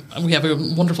we have a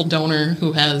wonderful donor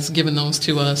who has given those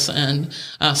to us and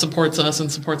supports us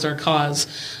and supports our cause.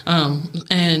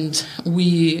 And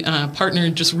we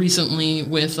partnered just recently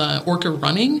with Orca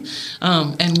Running,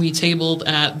 and we tabled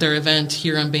at their event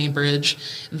here on Bainbridge.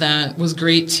 That was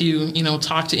great to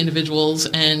talk to individuals,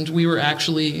 and we were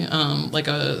actually like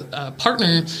a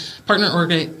partner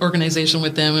organization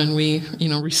with them, and we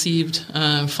received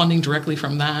funding directly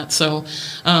from that. So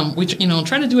we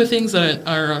try to do things that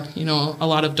are a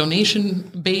lot of donation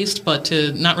based, but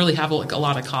to not really have like a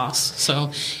lot of costs.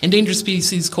 So Endangered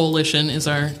Species Coalition is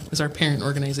our parent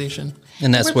organization,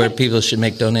 and that's where people should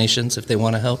make donations if they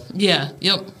want to help. Yeah.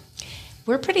 Yep.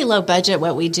 We're pretty low budget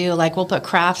what we do. Like we'll put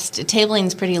crafts,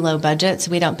 tabling's pretty low budget, so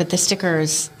we don't, but the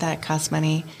stickers, that cost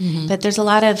money. Mm-hmm. But there's a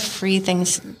lot of free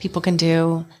things people can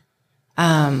do.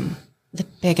 The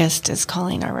biggest is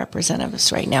calling our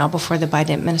representatives right now before the Biden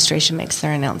administration makes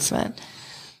their announcement.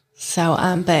 So,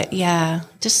 but yeah,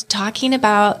 just talking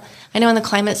about, I know on the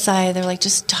climate side, they're like,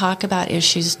 just talk about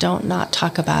issues. Don't not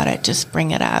talk about it. Just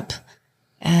bring it up.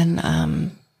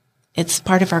 And, it's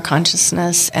part of our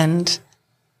consciousness, and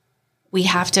we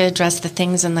have to address the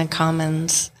things in the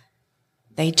commons.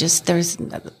 There's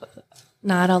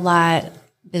not a lot.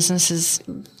 Businesses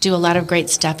do a lot of great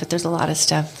stuff, but there's a lot of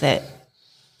stuff that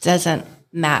doesn't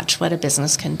match what a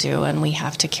business can do, and we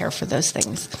have to care for those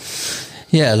things.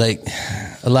 Yeah, like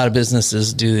a lot of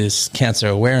businesses do this cancer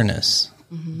awareness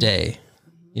day,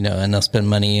 and they'll spend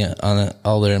money on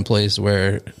all their employees to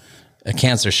wear a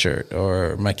cancer shirt.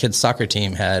 Or my kids' soccer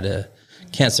team had a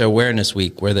cancer awareness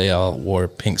week where they all wore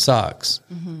pink socks.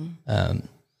 And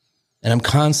I'm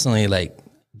constantly like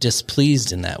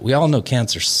displeased in that. We all know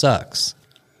cancer sucks.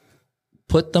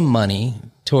 Put the money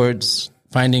towards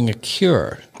finding a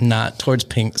cure, not towards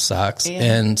pink socks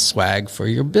and swag for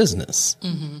your business.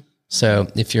 So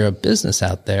if you're a business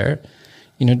out there,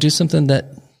 do something that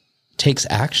takes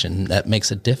action, that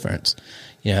makes a difference.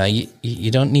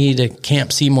 You don't need a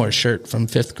Camp Seymour shirt from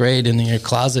 5th grade in your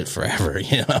closet forever,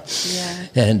 Yeah.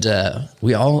 And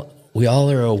we all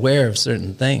are aware of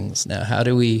certain things. Now, how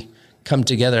do we come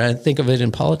together? I think of it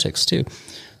in politics too.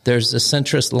 There's a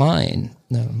centrist line.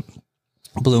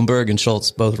 Bloomberg and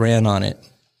Schultz both ran on it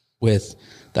with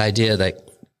the idea that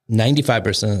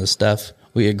 95% of the stuff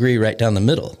we agree right down the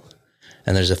middle.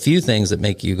 And there's a few things that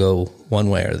make you go one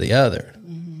way or the other.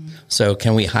 So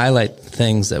can we highlight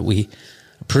things that we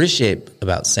appreciate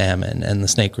about salmon and the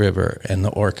Snake River and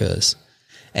the orcas?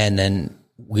 And then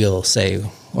we'll say,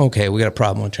 okay, we got a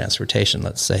problem with transportation.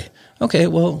 Let's say, okay,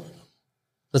 well,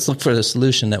 let's look for the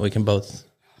solution that we can both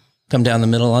come down the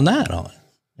middle on that on.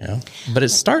 But it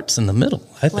starts in the middle,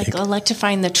 I think. Like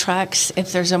electrifying the trucks.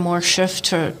 If there's a more shift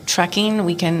to trucking,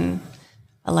 we can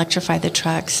electrify the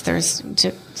trucks.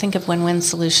 Think of win-win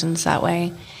solutions that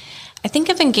way. I think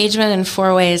of engagement in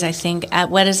 4 ways. I think at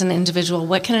what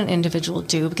can an individual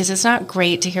do? Because it's not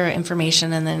great to hear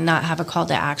information and then not have a call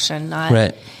to action.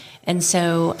 Right. And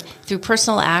so through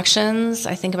personal actions,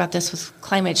 I think about this with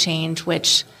climate change,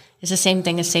 which is the same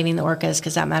thing as saving the orcas,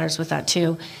 because that matters with that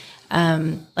too.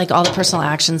 Like all the personal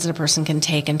actions that a person can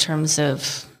take in terms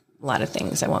of a lot of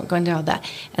things. I won't go into all that.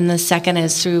 And the second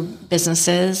is through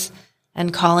businesses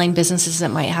and calling businesses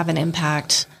that might have an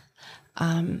impact.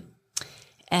 Or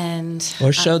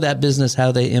show that business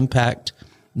how they impact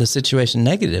the situation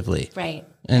negatively. Right.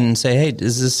 And say, hey,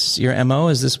 is this your MO?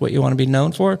 Is this what you want to be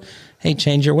known for? Hey,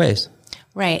 change your ways.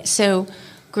 Right. So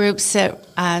groups that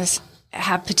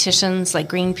have petitions like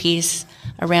Greenpeace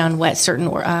around what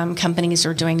certain companies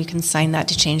are doing, you can sign that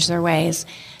to change their ways.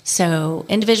 So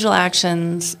individual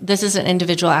actions, this isn't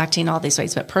individual acting all these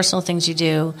ways, but personal things you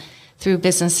do through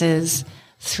businesses,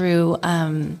 through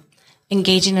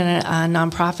engaging in a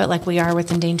nonprofit like we are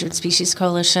with Endangered Species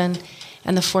Coalition.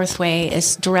 And the fourth way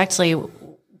is directly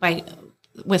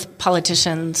with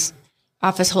politicians,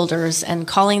 office holders, and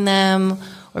calling them,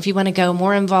 or if you want to go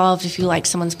more involved, if you like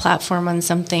someone's platform on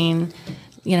something,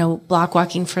 block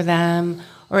walking for them,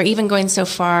 or even going so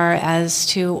far as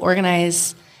to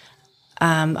organize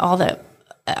all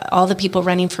the people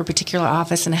running for a particular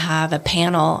office and have a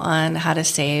panel on how to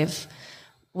save.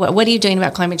 What are you doing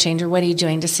about climate change, or what are you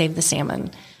doing to save the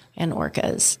salmon and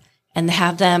orcas? And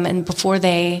have them, and before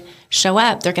they show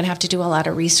up, they're going to have to do a lot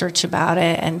of research about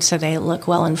it, and so they look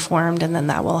well informed, and then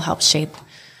that will help shape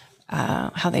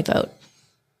how they vote.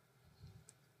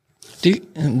 This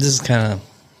is kind of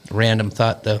a random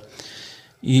thought, though.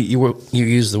 You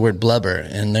used the word blubber,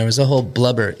 and there was a whole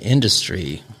blubber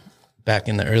industry back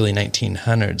in the early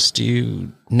 1900s. Do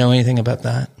you know anything about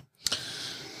that?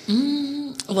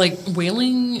 Like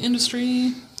whaling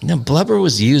industry? No, blubber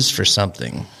was used for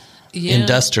something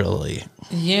industrially.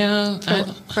 Yeah.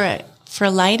 For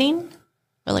lighting? For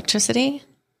electricity?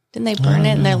 Didn't they burn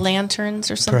it in their lanterns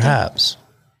or something? Perhaps.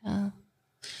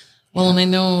 Well, and I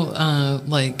know,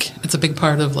 it's a big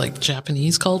part of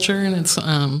Japanese culture, and it's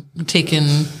taken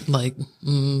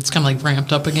it's kind of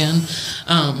ramped up again.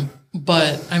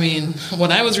 But I mean,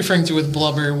 what I was referring to with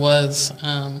blubber was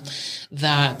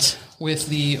that with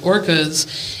the orcas,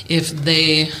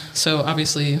 so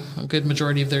obviously a good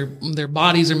majority of their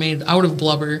bodies are made out of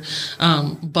blubber,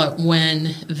 but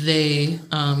when they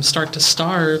start to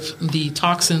starve, the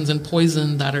toxins and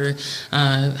poison that are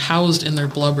housed in their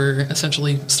blubber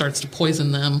essentially starts to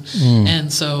poison them,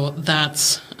 and so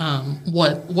that's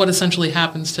what essentially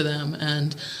happens to them.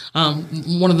 And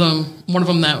one of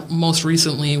them that most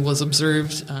recently was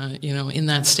observed, in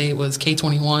that state was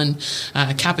K21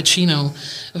 Cappuccino,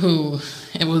 who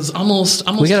it was almost.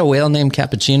 We got a whale named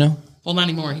Cappuccino. Well, not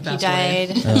anymore. He He passed away.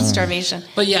 died of starvation.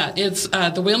 But yeah, it's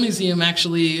the Whale Museum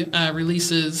actually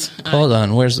releases. Hold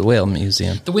on, where's the Whale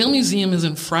Museum? The Whale Museum is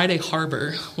in Friday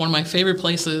Harbor, one of my favorite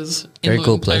places in Very the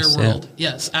cool entire place, world.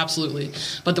 yeah. Yes, absolutely.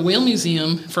 But the Whale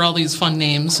Museum, for all these fun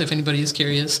names, if anybody is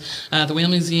curious, the Whale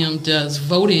Museum does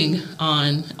voting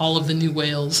on all of the new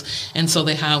whales, and so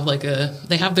they have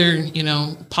their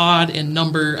pod and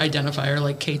number identifier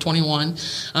like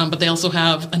K21, but they also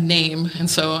have a name, and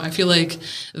so I feel like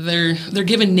they're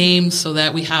given names so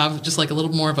that we have just like a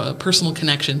little more of a personal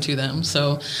connection to them.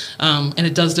 So, and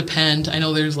it does depend. I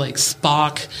know there's like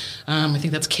Spock. I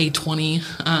think that's K20.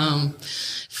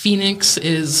 Phoenix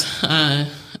is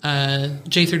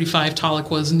J35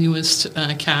 Tahlequah's newest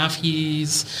calf.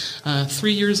 He's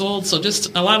 3 years old. So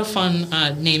just a lot of fun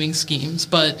naming schemes.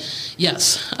 But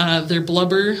yes, they're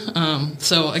blubber.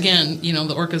 So again,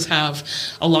 the orcas have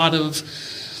a lot of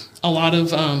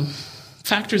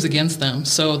factors against them.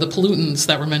 So the pollutants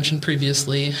that were mentioned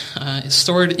previously is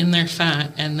stored in their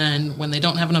fat, and then when they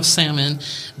don't have enough salmon,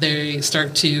 they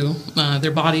start to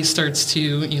their body starts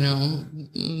to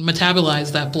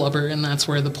metabolize that blubber, and that's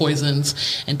where the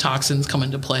poisons and toxins come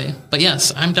into play. But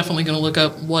yes, I'm definitely going to look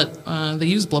up what they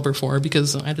use blubber for,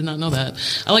 because I did not know that.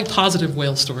 I like positive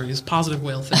whale stories, positive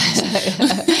whale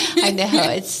things. I know,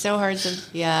 it's so hard to,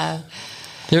 yeah.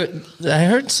 I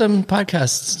heard some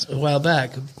podcasts a while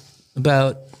back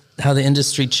about how the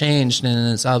industry changed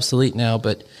and it's obsolete now,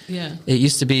 but Yeah. it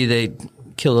used to be they'd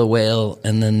kill a whale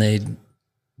and then they'd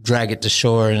drag it to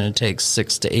shore and it takes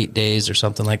 6 to 8 days or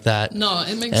something like that. No,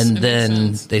 it makes And it then makes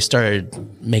sense. they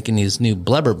started making these new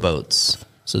blubber boats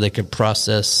so they could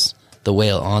process the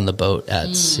whale on the boat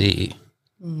at sea.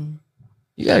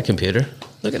 You got a computer.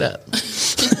 Look it up.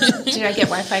 Did I get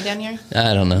Wi-Fi down here?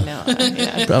 I don't know. No.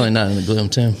 Yeah, Probably not in the Gloom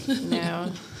Tomb. no.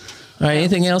 All right,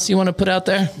 anything else you want to put out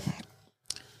there?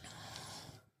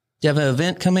 Do you have an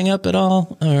event coming up at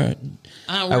all? Or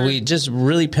are we just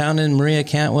really pounding Maria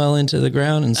Cantwell into the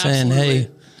ground and saying, Absolutely. hey,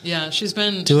 Yeah, she's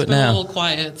been Do it now. a little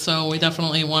quiet, so we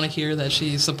definitely want to hear that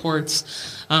she supports.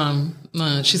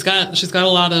 She's got a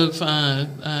lot of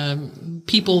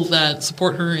people that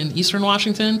support her in Eastern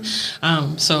Washington.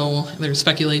 So there's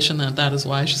speculation that is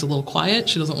why she's a little quiet.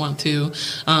 She doesn't want to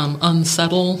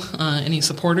unsettle any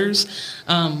supporters.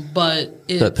 But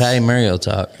Patty Murray will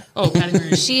talk. Oh, Patty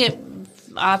Murray. She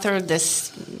authored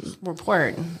this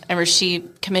report, or she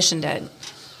commissioned it.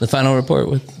 The final report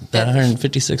with that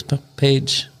 156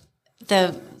 page.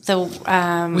 The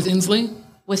With Inslee?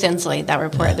 with Inslee, that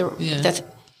report. Yeah.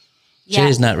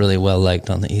 Jay's not really well liked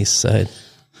on the east side.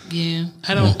 Yeah,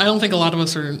 I don't think a lot of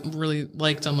us are really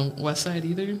liked on the west side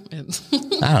either. I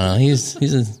don't know. He's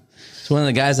one of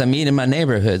the guys I meet in my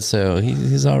neighborhood, so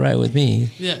he's all right with me.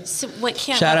 Yeah. So what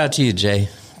can't Shout out to you, Jay.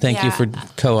 Thank you Yeah. for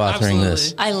co-authoring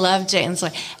this. Absolutely. I love Jay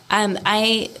Inslee.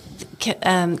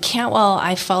 Cantwell,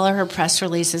 I follow her press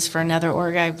releases for another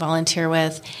org I volunteer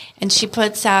with, and she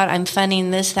puts out, I'm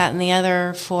funding this, that, and the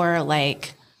other for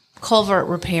like culvert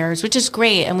repairs, which is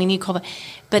great, and we need culvert.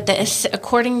 But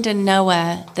according to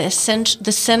NOAA, the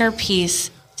centerpiece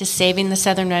to saving the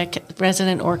southern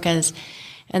resident orcas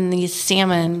and these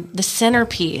salmon, the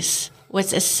centerpiece,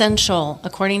 what's essential,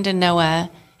 according to NOAA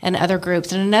and other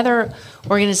groups, and another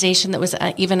organization that was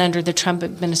even under the Trump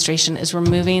administration, is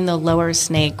removing the lower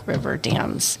Snake River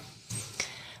dams.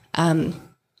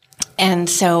 And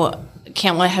so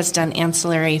Cantwell has done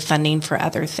ancillary funding for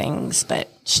other things, but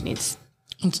she needs...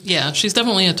 Yeah, she's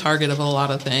definitely a target of a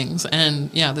lot of things. And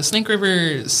yeah, the Snake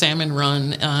River Salmon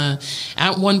Run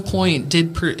at one point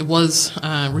was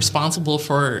responsible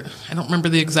for, I don't remember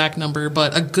the exact number,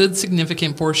 but a good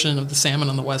significant portion of the salmon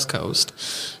on the West Coast.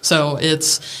 So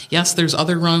yes, there's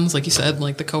other runs, like you said,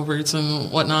 like the coverts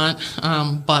and whatnot,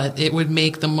 but it would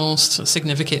make the most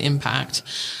significant impact.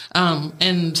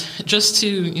 And just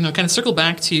to, kind of circle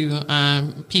back to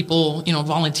people,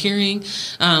 volunteering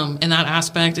in that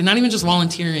aspect, and not even just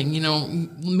volunteering,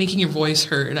 making your voice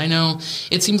heard. I know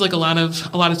it seems like a lot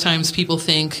of times people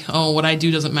think, oh, what I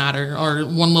do doesn't matter, or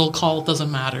one little call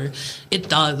doesn't matter. It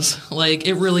does. Like,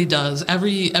 it really does.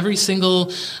 Every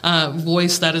single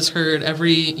voice that is heard,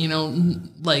 every,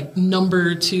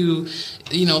 number to,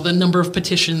 the number of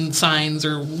petition signs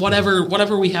or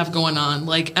whatever we have going on,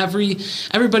 like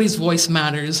everybody's voice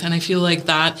matters. And I feel like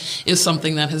that is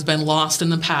something that has been lost in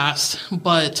the past,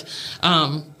 but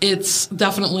it's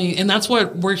definitely, and that's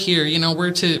what we're here,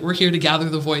 we're here to gather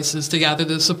the voices, to gather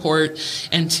the support,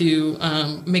 and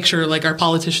to make sure like our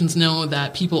politicians know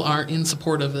that people are in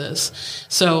support of this.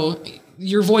 So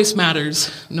your voice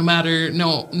matters, no matter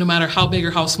how big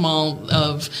or how small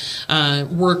of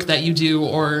work that you do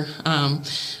or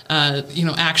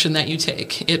action that you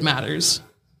take. It matters.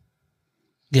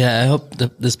 Yeah, I hope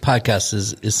that this podcast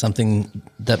is something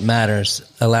that matters,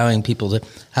 allowing people to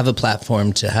have a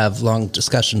platform to have long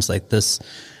discussions like this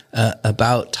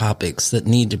about topics that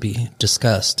need to be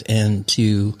discussed, and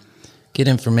to get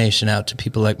information out to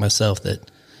people like myself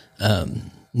that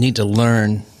need to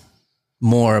learn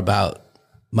more about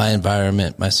my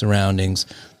environment, my surroundings,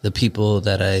 the people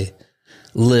that I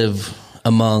live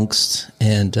amongst,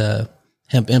 and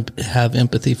have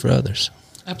empathy for others.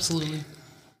 Absolutely.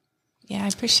 Yeah, I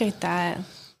appreciate that.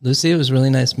 Lucy, it was really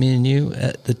nice meeting you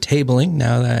at the tabling,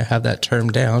 now that I have that term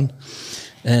down.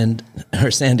 And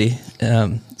her, Sandy,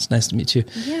 it's nice to meet you.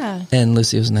 Yeah. And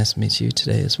Lucy, it was nice to meet you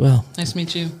today as well. Nice to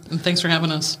meet you. And thanks for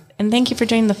having us. And thank you for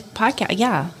doing the podcast.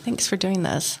 Yeah, thanks for doing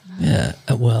this. Yeah,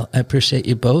 well, I appreciate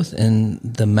you both, and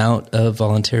the amount of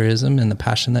volunteerism and the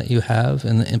passion that you have,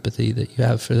 and the empathy that you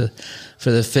have for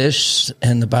the fish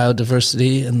and the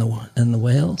biodiversity and the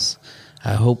whales.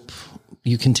 I hope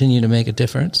you continue to make a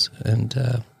difference,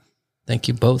 and thank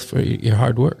you both for your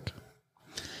hard work.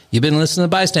 You've been listening to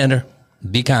Bystander.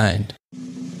 Be kind.